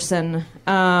you're a person.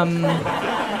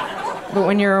 But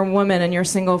when you're a woman and you're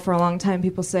single for a long time,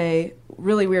 people say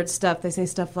really weird stuff. They say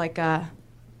stuff like, aren't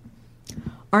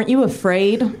you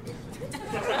afraid?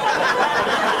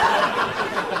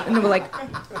 And they were like,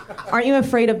 aren't you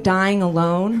afraid of dying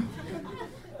alone?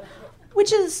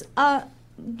 Which is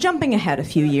jumping ahead a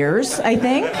few years, I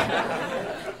think.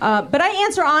 But I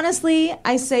answer honestly.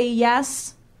 I say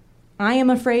yes, I am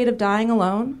afraid of dying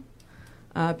alone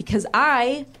because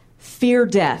I fear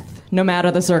death, no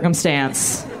matter the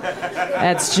circumstance.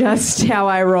 That's just how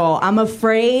I roll. I'm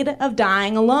afraid of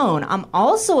dying alone. I'm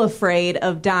also afraid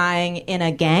of dying in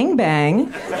a gangbang.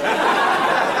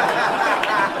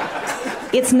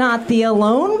 It's not the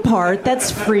alone part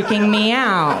that's freaking me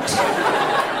out.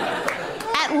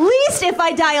 At least if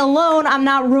I die alone, I'm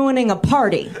not ruining a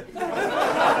party.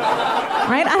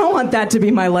 Right? I don't want that to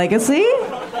be my legacy.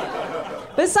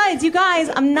 Besides, you guys,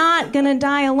 I'm not gonna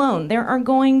die alone. There are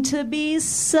going to be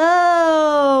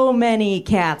so many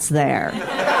cats there. You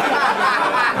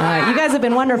guys have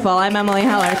been wonderful. I'm Emily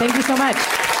Heller. Thank you so much.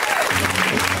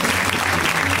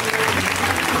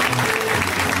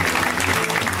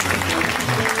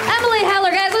 Emily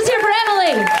Heller, guys, let's hear for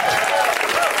Emily.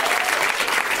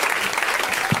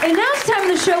 And now it's time in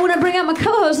the show when I bring out my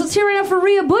co-host. Let's hear right now for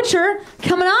Rhea Butcher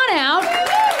coming on out.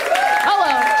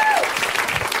 Hello.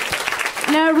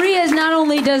 Now Rhea not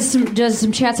only does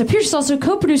some chats up here, she's also a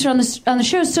co-producer on the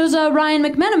show. So's Ryan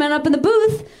McMenamin up in the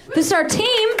booth. This is our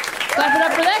team. Clap it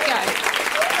up for that guy.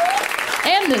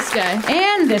 And this guy.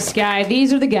 And this guy.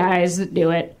 These are the guys that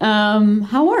do it.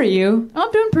 How are you?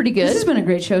 I'm doing pretty good. This has been a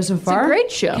great show so far. It's a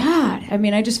great show. God, I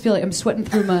mean, I just feel like I'm sweating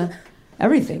through my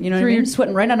everything. You know what I mean?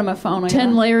 Sweating right out of my phone.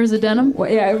 10 layers of denim. Well,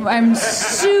 yeah, I'm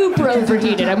super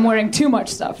overheated. I'm wearing too much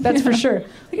stuff. That's for sure.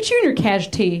 Look at you in your cash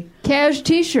tee. Cash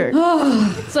t-shirt.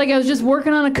 It's like I was just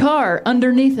working on a car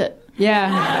underneath it.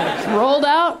 Yeah. Just rolled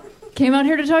out. Came out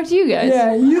here to talk to you guys.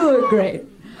 Yeah, you look great.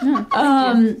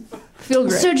 Feel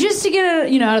great. So just to get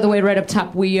it, out of the way right up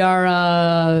top, we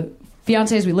are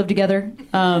fiancés. We live together.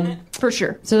 For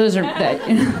sure. So those are that.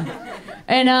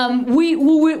 And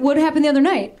what happened the other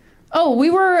night? Oh, we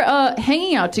were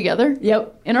hanging out together.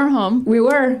 Yep. In our home. We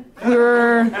were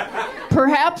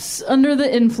perhaps under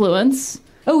the influence.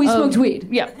 Oh, we smoked weed.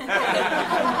 Yeah.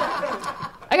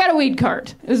 I got a weed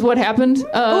card, is what happened.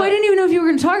 I didn't even know if you were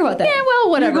going to talk about that. Yeah, well,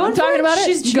 whatever. You're I'm talking about it.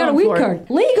 She's got a weed card.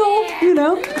 Legal,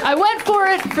 I went for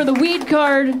it for the weed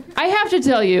card. I have to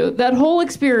tell you, that whole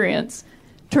experience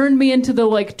turned me into the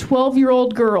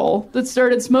 12-year-old girl that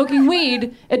started smoking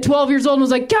weed at 12 years old and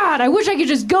was like, God, I wish I could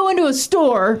just go into a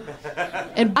store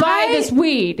and buy this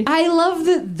weed. I love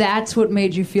that that's what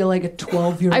made you feel like a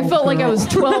 12-year-old I felt girl. like I was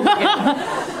 12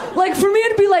 again. Like for me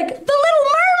it'd be like, The Little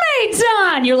Mermaid's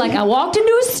on! You're like, I walked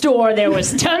into a store, there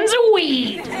was tons of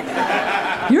weed.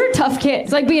 You're a tough kid.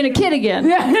 It's like being a kid again.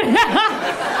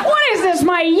 What is this,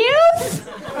 my youth?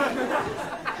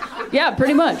 Yeah,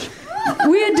 pretty much.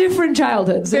 We had different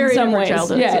childhoods Very in some different ways.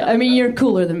 childhoods, yeah. I mean, you're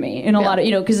cooler than me in a lot of,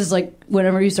 because it's like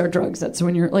whenever you start drugs, that's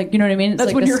when you're like, you know what I mean? It's That's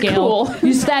like when the you're scale. cool.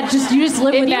 You just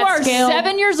live If with you that are scale.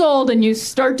 7 years old and you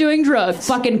start doing drugs,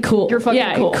 Fucking cool. You're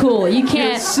fucking cool. cool. You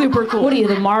can't. You're super cool. What are you,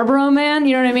 the Marlboro man?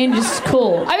 You know what I mean? Just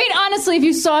cool. I mean, honestly, if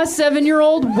you saw a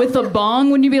 7-year-old with a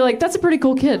bong, wouldn't you be like, that's a pretty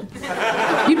cool kid?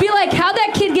 You'd be like, how'd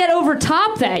that kid get over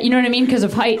top that? You know what I mean? Because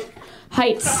of heights.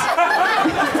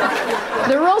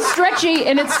 They're real stretchy,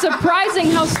 and it's surprising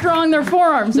how strong their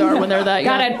forearms are when they're that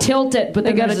young. Gotta tilt it, but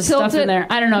then gotta there's tilt stuff in it, there.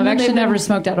 I don't know. I've and then actually they've never been-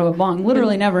 smoked out of a bong.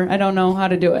 Literally never. I don't know how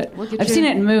to do it. Look at I've you. seen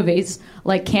it in movies,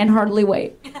 like Can't Hardly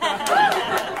Wait. Two people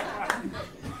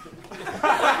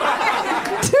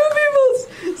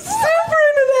super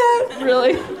into that.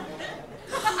 Really?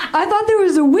 I thought there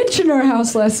was a witch in our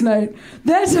house last night.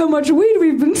 That's how much weed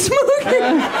we've been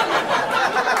smoking.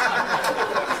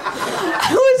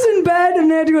 I was in bed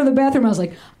and I had to go to the bathroom. I was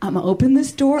like, I'm gonna open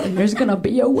this door and there's gonna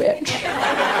be a witch.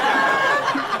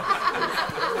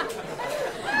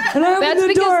 And I opened That's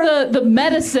the door. because the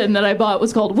medicine that I bought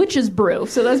was called witch's brew,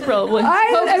 so that's probably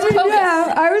hocus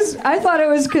pocus. I thought it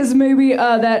was because maybe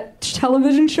that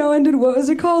television show ended. What was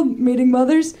it called? Meeting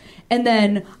Mothers. And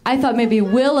then I thought maybe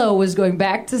Willow was going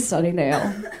back to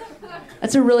Sunnydale.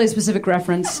 That's a really specific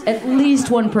reference. At least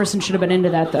one person should have been into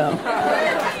that, though.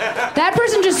 That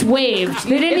person just waved.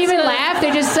 They didn't even laugh.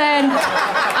 They just said,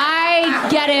 I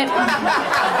get it.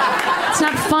 It's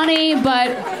not funny, but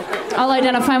I'll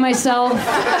identify myself.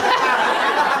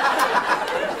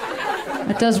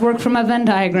 It does work for my Venn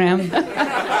diagram.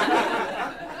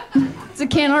 It's a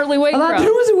Can't Hardly Wait I thought crowd.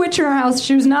 there was a witch in our house.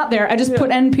 She was not there. I just put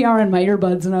NPR in my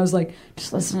earbuds, and I was like,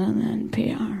 just listen to the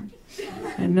NPR.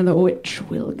 And then the witch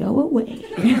will go away.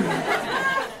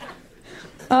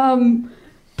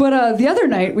 But the other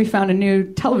night, we found a new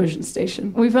television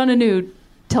station. We found a new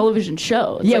television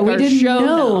show. It's Yeah, like we our didn't show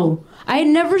know. now. I had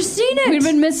never seen it. We've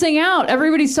been missing out.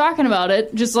 Everybody's talking about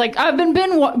it. Just like, I've been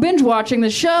binge watching the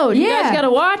show. You guys got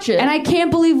to watch it. And I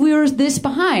can't believe we were this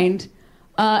behind.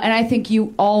 And I think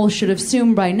you all should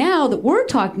assume by now that we're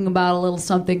talking about a little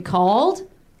something called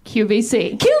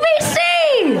QVC.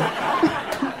 QVC!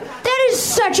 That is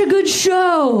such a good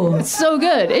show. It's so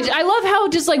good. I love how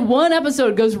just like one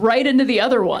episode goes right into the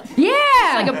other one. Yeah.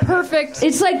 It's like a perfect...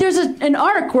 It's like there's an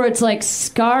arc where it's like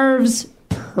Scarves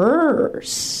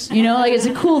purse. You know, like it's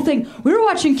a cool thing. We were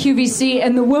watching QVC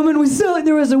and the woman was selling,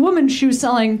 there was a woman, she was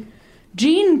selling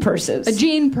jean purses. A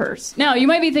jean purse. Now, you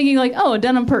might be thinking like, oh, a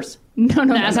denim purse. No,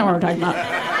 that's not what we're talking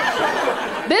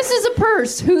about. This is a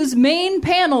purse whose main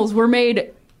panels were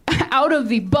made out of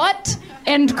the butt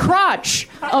and crotch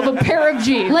of a pair of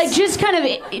jeans. Like just kind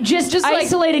of just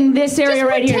isolating like, this area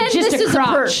right here. Just this a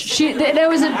crotch. Is a purse. There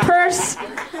was a purse.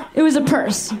 It was a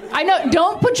purse. I know.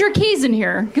 Don't put your keys in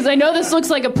here because I know this looks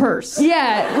like a purse.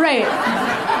 Yeah, right.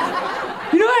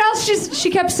 You know what else she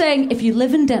kept saying? If you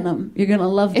live in denim, you're gonna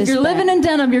love this. If you're bag. living in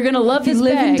denim, you're gonna love this bag.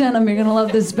 If you live in denim, you're gonna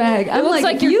love this bag. I'm looks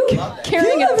like you're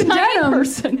carrying a tiny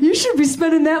person. You should be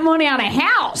spending that money on a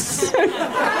house.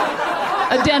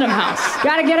 A denim house.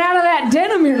 Gotta get out of that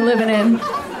denim you're living in.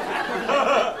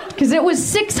 Because it was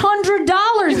 $600.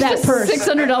 That purse.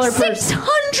 $600 purse.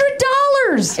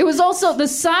 $600. It was also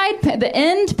the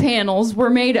end panels were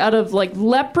made out of like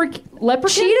leprechaun.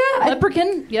 Cheetah?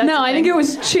 Leprechaun? Yeah, no, I think it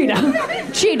was cheetah.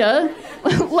 Cheetah.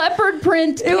 Leopard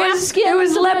print. It was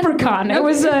leprechaun. It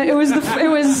was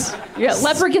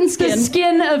leprechaun skin. The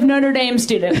skin of Notre Dame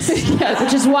students. Yes.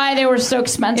 Which is why they were so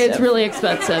expensive. It's really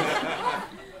expensive.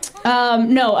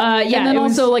 And then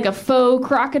also like a faux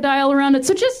crocodile around it.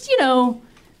 So just,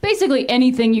 basically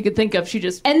anything you could think of, she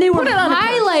just and they were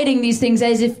highlighting these things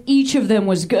as if each of them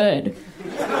was good,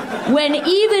 when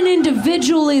even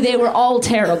individually they were all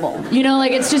terrible.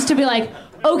 Like it's just to be like,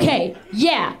 okay,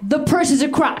 yeah, the purse is a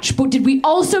crotch, but did we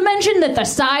also mention that the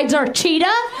sides are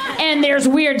cheetah and there's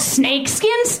weird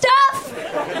snakeskin stuff?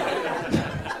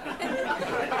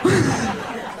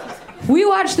 We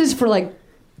watched this for like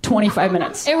 25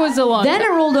 minutes. It was a long Then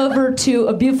time. It rolled over to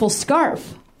a beautiful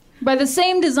scarf. By the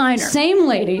same designer. Same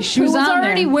lady. She was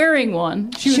already wearing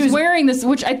one. She was wearing this,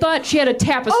 which I thought she had a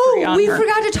tapestry on her. Oh, we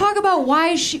forgot to talk about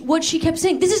what she kept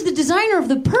saying. This is the designer of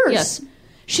the purse. Yes.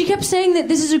 She kept saying that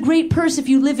this is a great purse if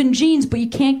you live in jeans, but you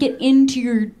can't get into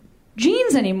your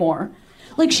jeans anymore.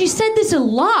 Like, she said this a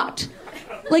lot.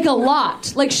 Like, a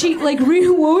lot. Like, what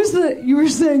was you were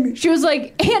saying? She was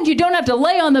like, and you don't have to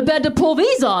lay on the bed to pull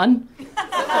these on.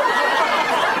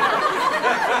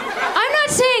 I'm not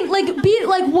saying,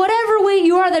 whatever weight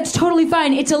you are, that's totally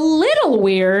fine. It's a little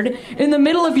weird in the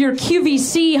middle of your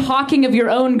QVC hawking of your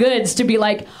own goods to be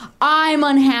like, I'm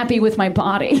unhappy with my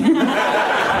body.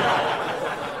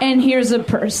 And here's a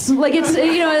purse. Like, it's,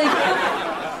 it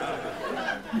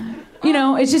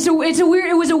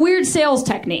was a weird sales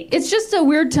technique. It's just a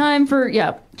weird time for,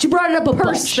 She brought it up a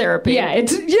purse bunch. therapy. Yeah,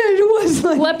 it was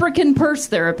like leprechaun purse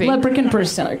therapy. Leprechaun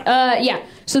purse therapy.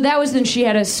 So that was then she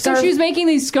had a scarf. So she was making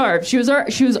these scarves. She was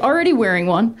already wearing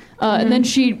one, and then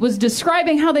she was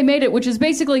describing how they made it, which is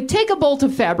basically take a bolt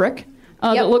of fabric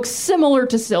that looks similar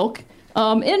to silk.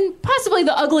 In possibly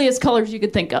the ugliest colors you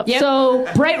could think of. Yep. So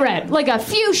bright red, like a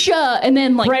fuchsia, and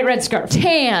then like bright red scarf,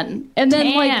 tan, and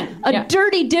then like a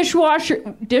dirty dishwasher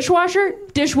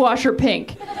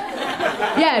pink.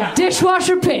 Yeah,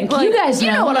 dishwasher pink. Like, you guys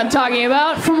know what I'm talking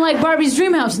about from like Barbie's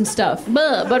Dreamhouse and stuff.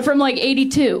 But from like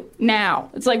 '82 now,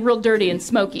 it's like real dirty and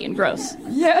smoky and gross.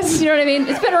 Yes, you know what I mean.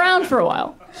 It's been around for a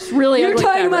while. It's really You're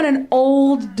talking about an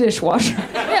old dishwasher.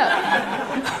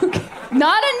 Yeah. Okay.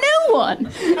 Not a new one.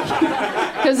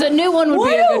 Because a new one would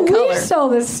be a good color. We sell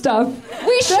this stuff.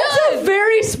 We should. That's a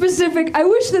very specific... I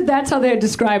wish that's how they had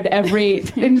described every...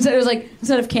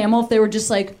 Instead of camel, if they were just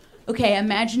like, okay,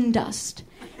 imagine dust.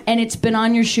 And it's been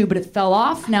on your shoe, but it fell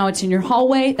off. Now it's in your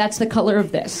hallway. That's the color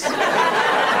of this.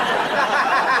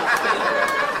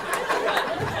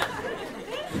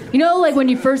 Like when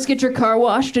you first get your car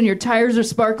washed and your tires are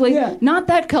sparkly? Yeah. Not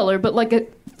that color, but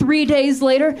like 3 days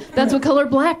later, that's what color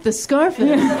black the scarf is.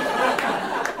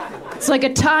 Yeah. It's like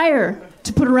a tire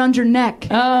to put around your neck.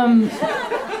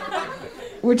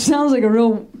 Which sounds like a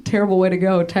real terrible way to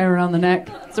go, tie around the neck.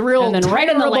 It's a real and then right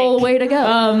in the lake. way to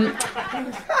go.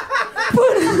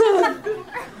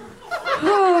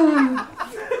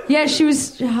 Yeah, she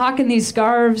was hawking these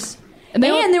scarves. And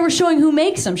they were showing who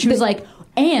makes them. She was like,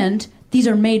 and these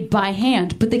are made by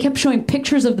hand. But they kept showing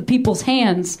pictures of the people's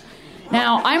hands.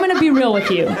 Now, I'm going to be real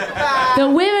with you. The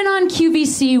women on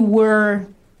QVC were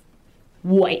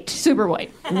white. Super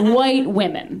white. White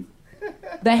women.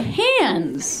 The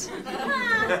hands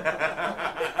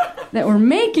that were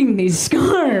making these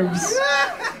scarves.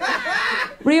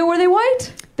 Rhea, were they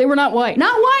white? They were not white.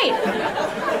 Not white.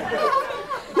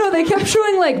 No, they kept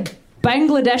showing like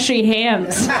Bangladeshi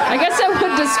hands. I guess I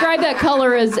would describe that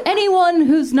color as anyone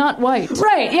who's not white.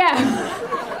 Right, yeah.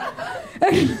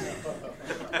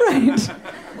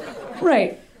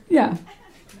 Right, yeah.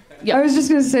 I was just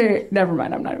going to say, never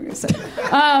mind, I'm not even going to say it.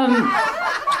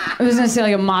 I was going to say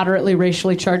like a moderately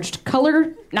racially charged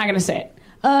color. Not going to say it.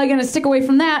 Going to stick away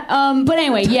from that. But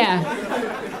anyway, yeah.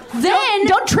 Then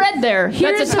Don't tread there.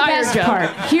 here's That's a the tire best joke. part.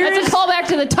 That's a callback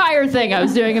to the tire thing I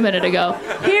was doing a minute ago.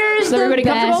 Here's Is the everybody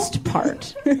best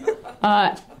part.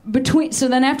 So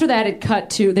then after that, it cut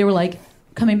to, they were like,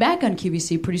 coming back on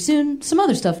QVC pretty soon, some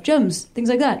other stuff, gems, things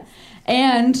like that.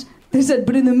 And they said,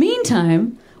 but in the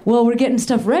meantime, while we're getting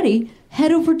stuff ready,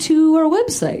 head over to our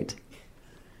website.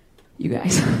 You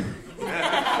guys.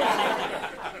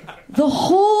 The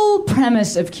whole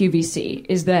premise of QVC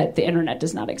is that the internet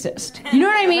does not exist. You know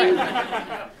what I mean?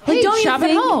 Hey, shop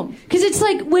at home. Because it's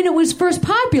like when it was first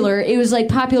popular, it was like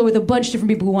popular with a bunch of different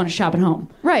people who want to shop at home.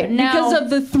 Right, Now, because of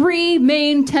the three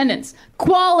main tenets: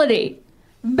 quality,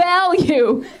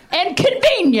 value, and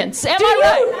convenience. Am I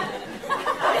right?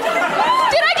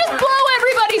 Did I just blow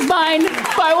everybody's mind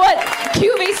by what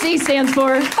QVC stands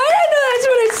for? I don't know that's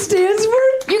what it stands for.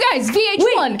 You guys,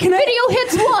 VH1, Wait, can I- Video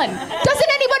Hits 1.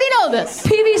 Doesn't anybody know this?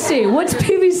 PVC. What's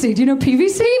PVC? Do you know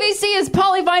PVC? PVC is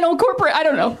polyvinyl corporate. I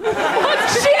don't know. She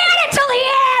had it till the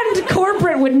end!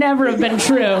 Corporate would never have been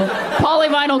true.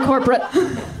 Polyvinyl corporate.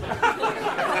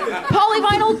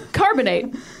 Polyvinyl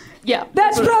carbonate. Yeah.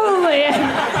 That's probably it.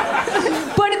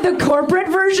 But the corporate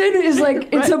version is like,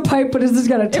 it's a pipe, but it's just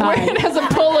got a tie. It has a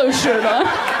polo shirt on.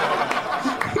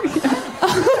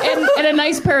 and a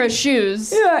nice pair of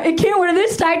shoes. Yeah, it can't wear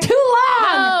this tie too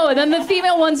long! Oh, and then the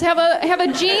female ones have a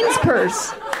jeans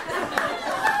purse.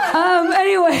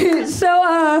 Anyway,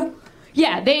 so,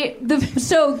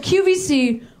 so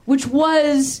QVC, which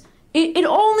was... It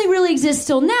only really exists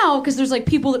still now because there's like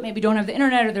people that maybe don't have the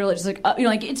internet or they're just like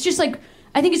like it's just like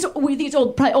we think it's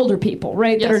probably older people,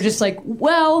 right? Yes. That are just like,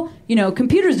 well,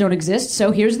 computers don't exist,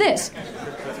 so here's this.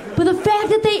 But the fact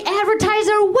that they advertise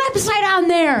their website on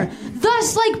there,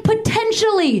 thus like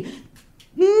potentially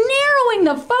narrowing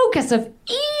the focus of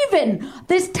even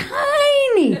this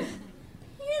tiny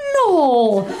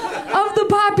hole of the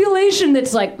population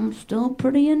that's like, I'm still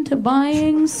pretty into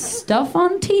buying stuff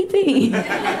on TV.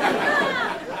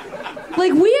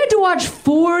 Like, we had to watch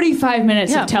 45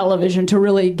 minutes of television to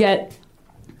really get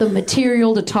the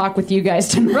material to talk with you guys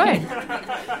tonight. Right.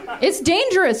 It's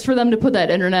dangerous for them to put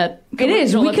that internet. It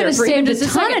is. We could have saved a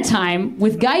just ton of time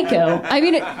with Geico. I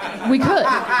mean, we could.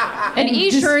 And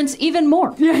Esurance even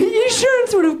more. Yeah,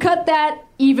 Esurance would have cut that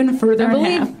even further. I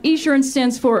believe Esurance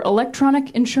stands for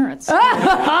electronic insurance.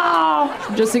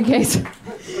 Just in case.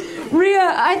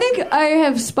 Rhea, I think I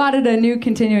have spotted a new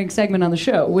continuing segment on the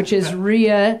show, which is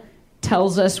Rhea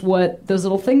tells us what those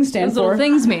little things stand Those for. little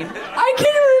things mean. I can't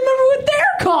even remember what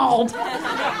they're called.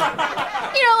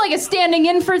 Like a standing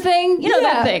in for thing?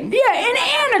 That thing. Yeah, an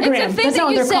anagram. It's a thing That's not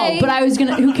what that you they're called, say- but I was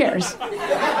gonna, who cares?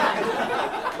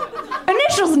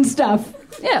 Initials and stuff.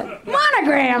 Yeah.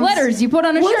 Monograms. Letters you put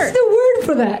on a What's shirt. the word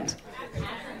for that?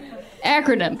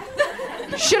 Acronym.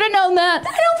 Should have known that.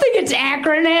 I don't think it's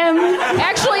acronym.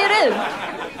 Actually, it is.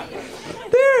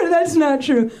 There, that's not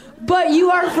true. But you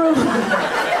are from...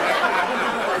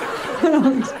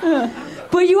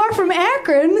 But you are from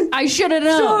Akron. I should have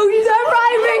known. So that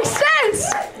probably makes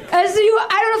sense. I don't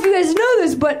know if you guys know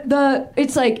this, but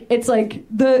it's like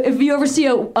if you ever see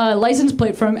a license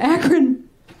plate from Akron,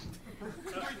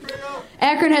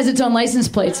 Akron has its own license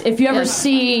plates. If you ever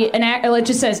see it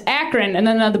just says Akron, and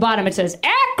then at the bottom it says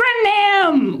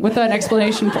acronym with an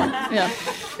explanation point. Yeah.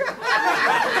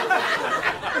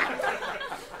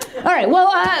 All right. Well,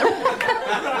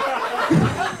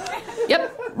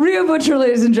 Yep. Rhea Butcher,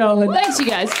 ladies and gentlemen. Thanks, you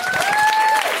guys. God,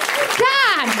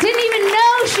 didn't even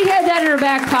know she had that in her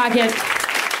back pocket.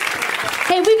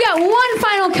 Hey, we've got one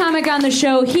final comic on the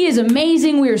show. He is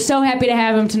amazing. We are so happy to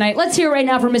have him tonight. Let's hear it right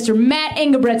now from Mr. Matt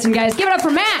Ingebretson, guys. Give it up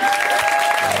for Matt.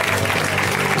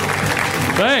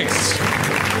 Thanks.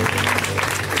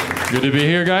 Good to be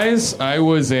here, guys. I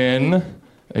was in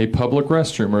a public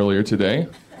restroom earlier today,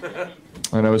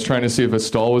 and I was trying to see if a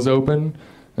stall was open,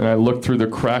 and I looked through the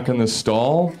crack in the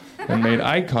stall and made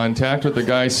eye contact with the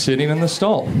guy sitting in the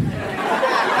stall.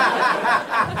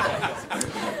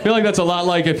 I feel like that's a lot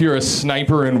like if you're a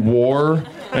sniper in war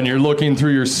and you're looking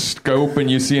through your scope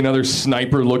and you see another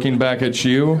sniper looking back at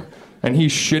you and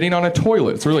he's shitting on a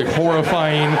toilet. It's a really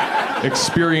horrifying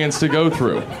experience to go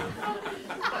through.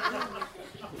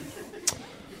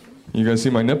 You guys see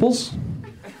my nipples?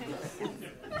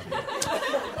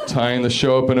 Tying the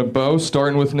show up in a bow,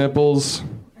 starting with nipples,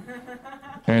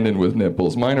 ending with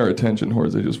nipples. Mine are attention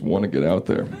whores. They just want to get out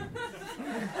there.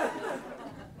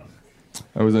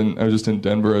 I was just in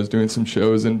Denver. I was doing some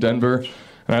shows in Denver,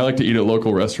 and I like to eat at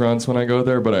local restaurants when I go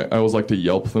there, but I always like to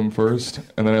Yelp them first,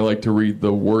 and then I like to read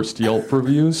the worst Yelp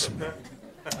reviews.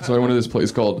 So I went to this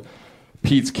place called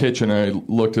Pete's Kitchen. I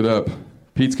looked it up.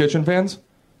 Pete's Kitchen fans?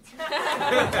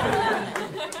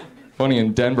 Funny,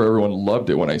 in Denver, everyone loved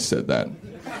it when I said that.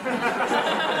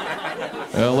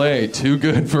 LA, too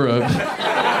good for a...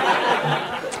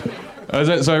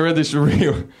 So I read this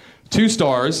review. 2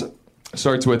 stars.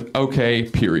 Starts with, okay,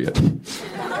 period.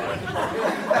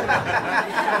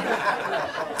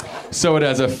 So it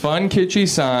has a fun, kitschy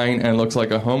sign and looks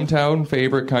like a hometown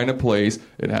favorite kind of place.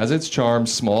 It has its charm,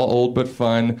 small, old, but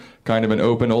fun, kind of an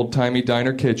open, old-timey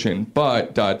diner kitchen.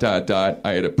 But, ... I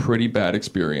had a pretty bad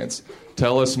experience.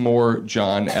 Tell us more,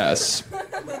 John S.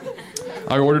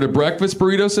 I ordered a breakfast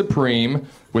burrito supreme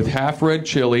with half red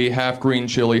chili, half green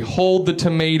chili. Hold the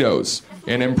tomatoes.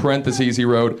 And in parentheses, he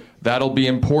wrote, that'll be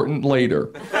important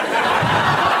later.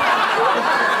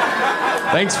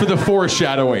 Thanks for the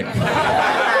foreshadowing.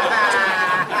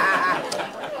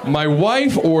 My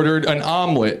wife ordered an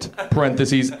omelet,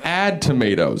 parentheses, add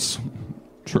tomatoes.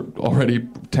 Already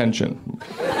tension.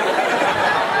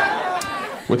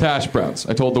 With hash browns.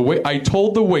 I told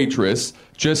the waitress,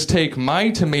 just take my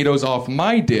tomatoes off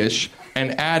my dish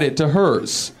and add it to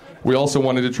hers. We also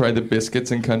wanted to try the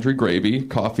biscuits and country gravy,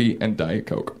 coffee, and Diet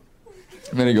Coke.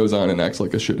 And then he goes on and acts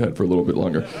like a shithead for a little bit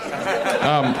longer.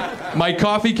 My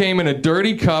coffee came in a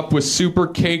dirty cup with super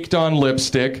caked on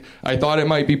lipstick. I thought it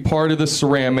might be part of the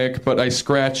ceramic, but I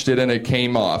scratched it and it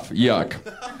came off. Yuck.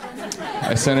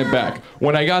 I sent it back.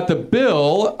 When I got the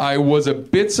bill, I was a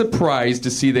bit surprised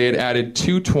to see they had added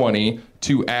 $2.20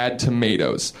 to add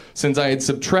tomatoes. Since I had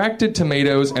subtracted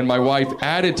tomatoes and my wife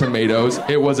added tomatoes,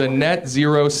 it was a net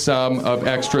zero sum of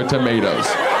extra tomatoes.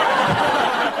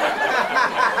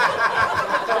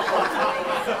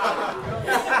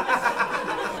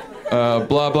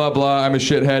 Blah, blah, blah, I'm a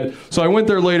shithead. So I went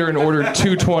there later and ordered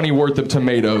 $2.20 worth of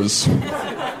tomatoes.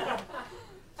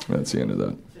 That's the end of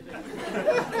that.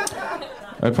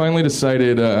 I finally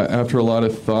decided, after a lot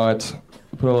of thought, in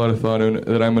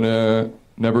that I'm going to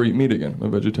never eat meat again. I'm a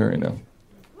vegetarian now.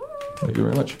 Thank you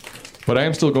very much. But I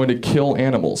am still going to kill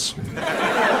animals.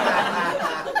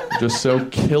 Just so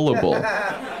killable.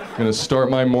 I'm going to start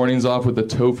my mornings off with a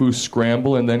tofu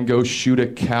scramble and then go shoot a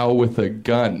cow with a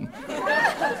gun.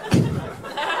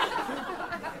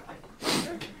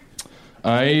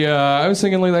 I was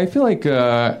thinking lately, I feel like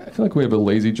we have a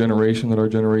lazy generation, that our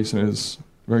generation is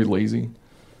very lazy.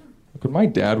 When my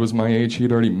dad was my age,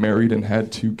 he'd already married and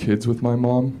had 2 kids with my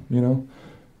mom, you know?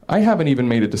 I haven't even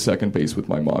made it to second base with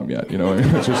my mom yet, you know?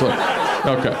 It's just like,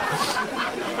 okay.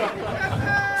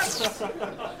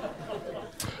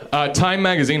 Time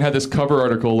magazine had this cover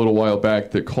article a little while back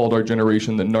that called our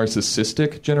generation the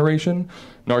narcissistic generation.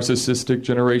 Narcissistic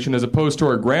generation as opposed to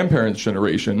our grandparents'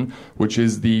 generation, which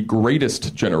is the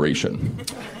greatest generation.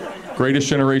 Greatest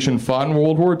generation fought in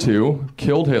World War II,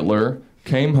 killed Hitler,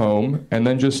 came home, and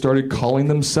then just started calling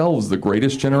themselves the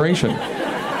greatest generation.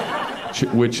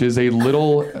 Which is a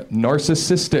little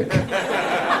narcissistic,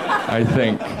 I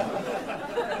think.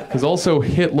 Because also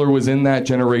Hitler was in that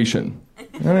generation.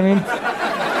 You know what I mean?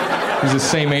 He's the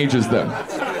same age as them.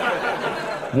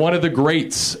 One of the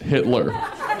greats, Hitler.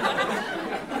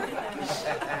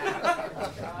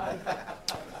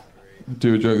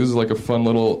 Do a joke. This is like a fun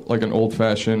little, like an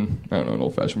old-fashioned, I don't know, an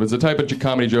old-fashioned, but it's a type of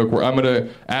comedy joke where I'm going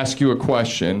to ask you a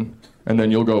question, and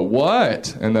then you'll go,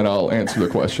 what? And then I'll answer the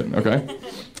question, okay?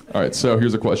 All right, so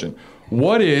here's a question.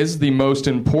 What is the most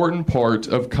important part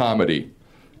of comedy?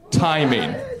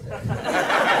 Timing.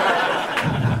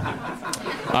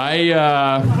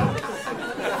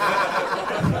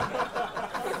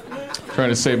 Trying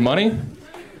to save money.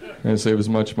 Trying to save as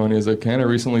much money as I can. I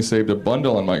recently saved a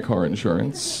bundle on my car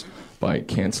insurance by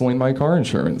canceling my car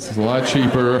insurance. It's a lot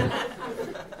cheaper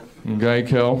than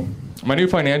Geico. My new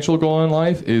financial goal in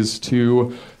life is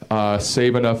to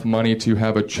save enough money to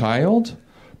have a child,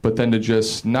 but then to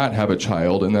just not have a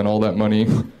child, and then all that money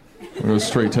goes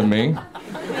straight to me.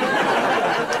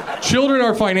 Children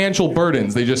are financial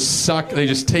burdens. They just suck. They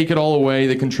just take it all away.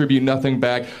 They contribute nothing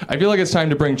back. I feel like it's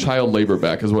time to bring child labor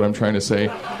back, is what I'm trying to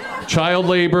say. Child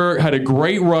labor had a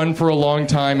great run for a long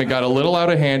time. It got a little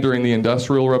out of hand during the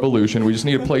Industrial Revolution. We just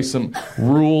need to place some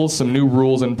rules, some new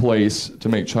rules in place to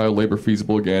make child labor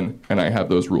feasible again, and I have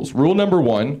those rules. Rule number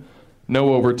 1,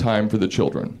 no overtime for the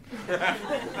children.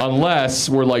 Unless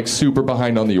we're like super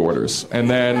behind on the orders. And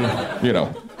then, you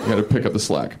know, you gotta pick up the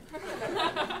slack.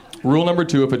 Rule number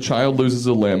 2, if a child loses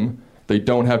a limb, they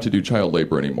don't have to do child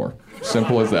labor anymore.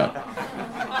 Simple as that.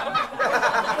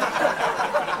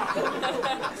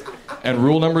 And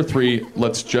rule number 3,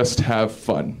 let's just have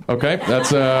fun. Okay? That's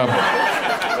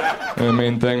the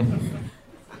main thing.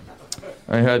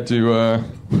 I had to,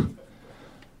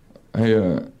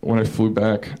 when I flew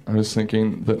back, I was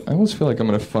thinking that I always feel like I'm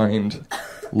going to find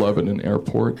love in an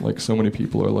airport. Like, so many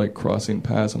people are, like, crossing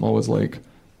paths. I'm always like,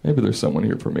 maybe there's someone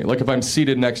here for me. Like, if I'm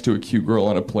seated next to a cute girl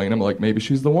on a plane, I'm like, maybe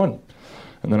she's the one.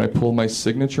 And then I pull my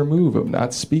signature move of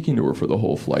not speaking to her for the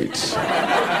whole flight.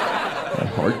 I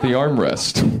heart the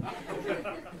armrest.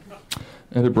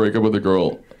 I had to break up with a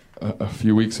girl a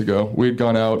few weeks ago. We had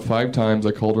gone out 5 times.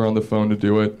 I called her on the phone to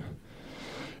do it.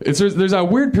 There's a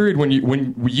weird period when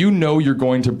you know you're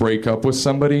going to break up with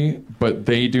somebody, but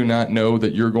they do not know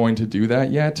that you're going to do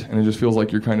that yet, and it just feels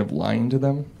like you're kind of lying to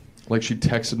them. Like, she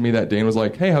texted me that day and was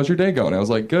like, hey, how's your day going? I was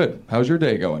like, good. How's your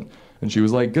day going? And she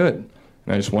was like, good.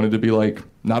 And I just wanted to be like,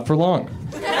 not for long.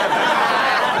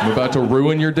 I'm about to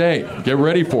ruin your day. Get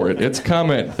ready for it. It's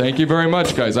coming. Thank you very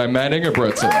much, guys. I'm Matt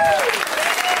Ingebretson.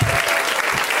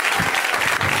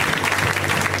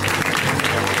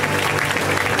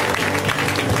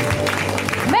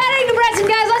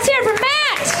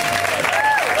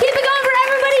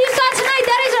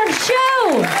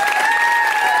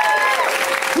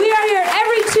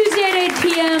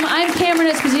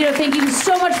 Thank you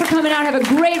so much for coming out. Have a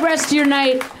great rest of your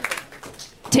night.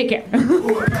 Take care. Put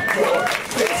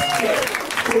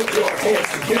your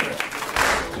hands together.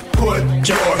 Put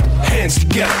your hands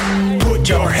together. Put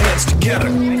your hands together.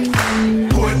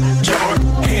 Put your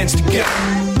hands together.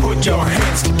 Put your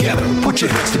hands together. Put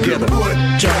your hands together.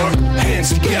 Put your hands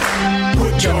together.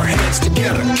 Put your hands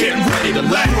together. Get ready to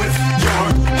laugh. Put your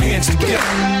hands together.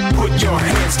 Put your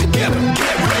hands together.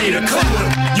 Get ready to clap.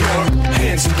 Put your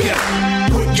hands together.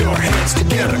 Put your hands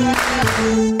together.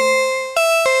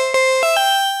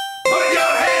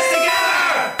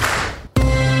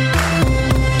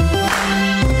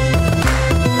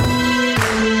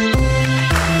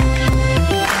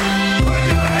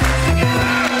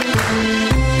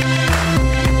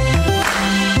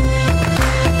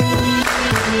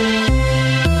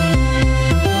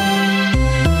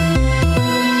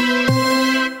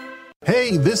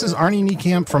 Hey, this is Arnie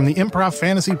Niekamp from the Improv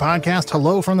Fantasy Podcast,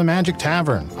 Hello from the Magic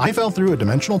Tavern. I fell through a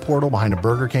dimensional portal behind a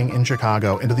Burger King in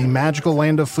Chicago into the magical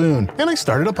land of Foon, and I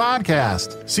started a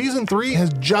podcast. Season 3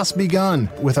 has just begun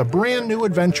with a brand new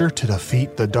adventure to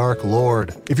defeat the Dark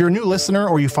Lord. If you're a new listener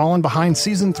or you've fallen behind,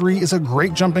 Season 3 is a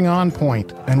great jumping on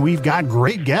point, and we've got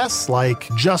great guests like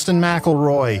Justin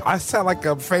McElroy. I sound like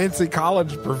a fancy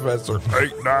college professor.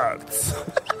 8 nuts.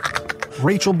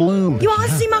 Rachel Bloom. You want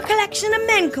to see my collection of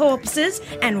men corpses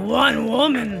and one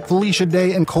woman? Felicia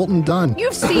Day and Colton Dunn.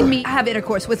 You've seen me have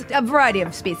intercourse with a variety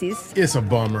of species. It's a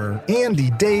bummer. Andy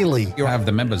Daly. You have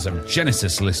the members of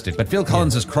Genesis listed, but Phil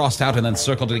Collins is crossed out and then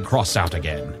circled and crossed out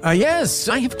again. Yes,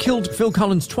 I have killed Phil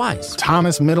Collins twice.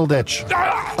 Thomas Middleditch.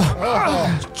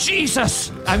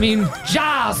 Jesus! I mean,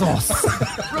 Jesus!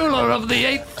 Ruler of the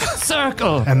 8th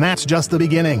circle! And that's just the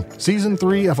beginning. Season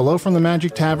 3 of Hello from the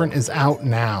Magic Tavern is out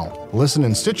now. Listen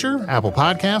in Stitcher, Apple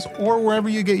Podcasts, or wherever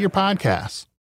you get your podcasts.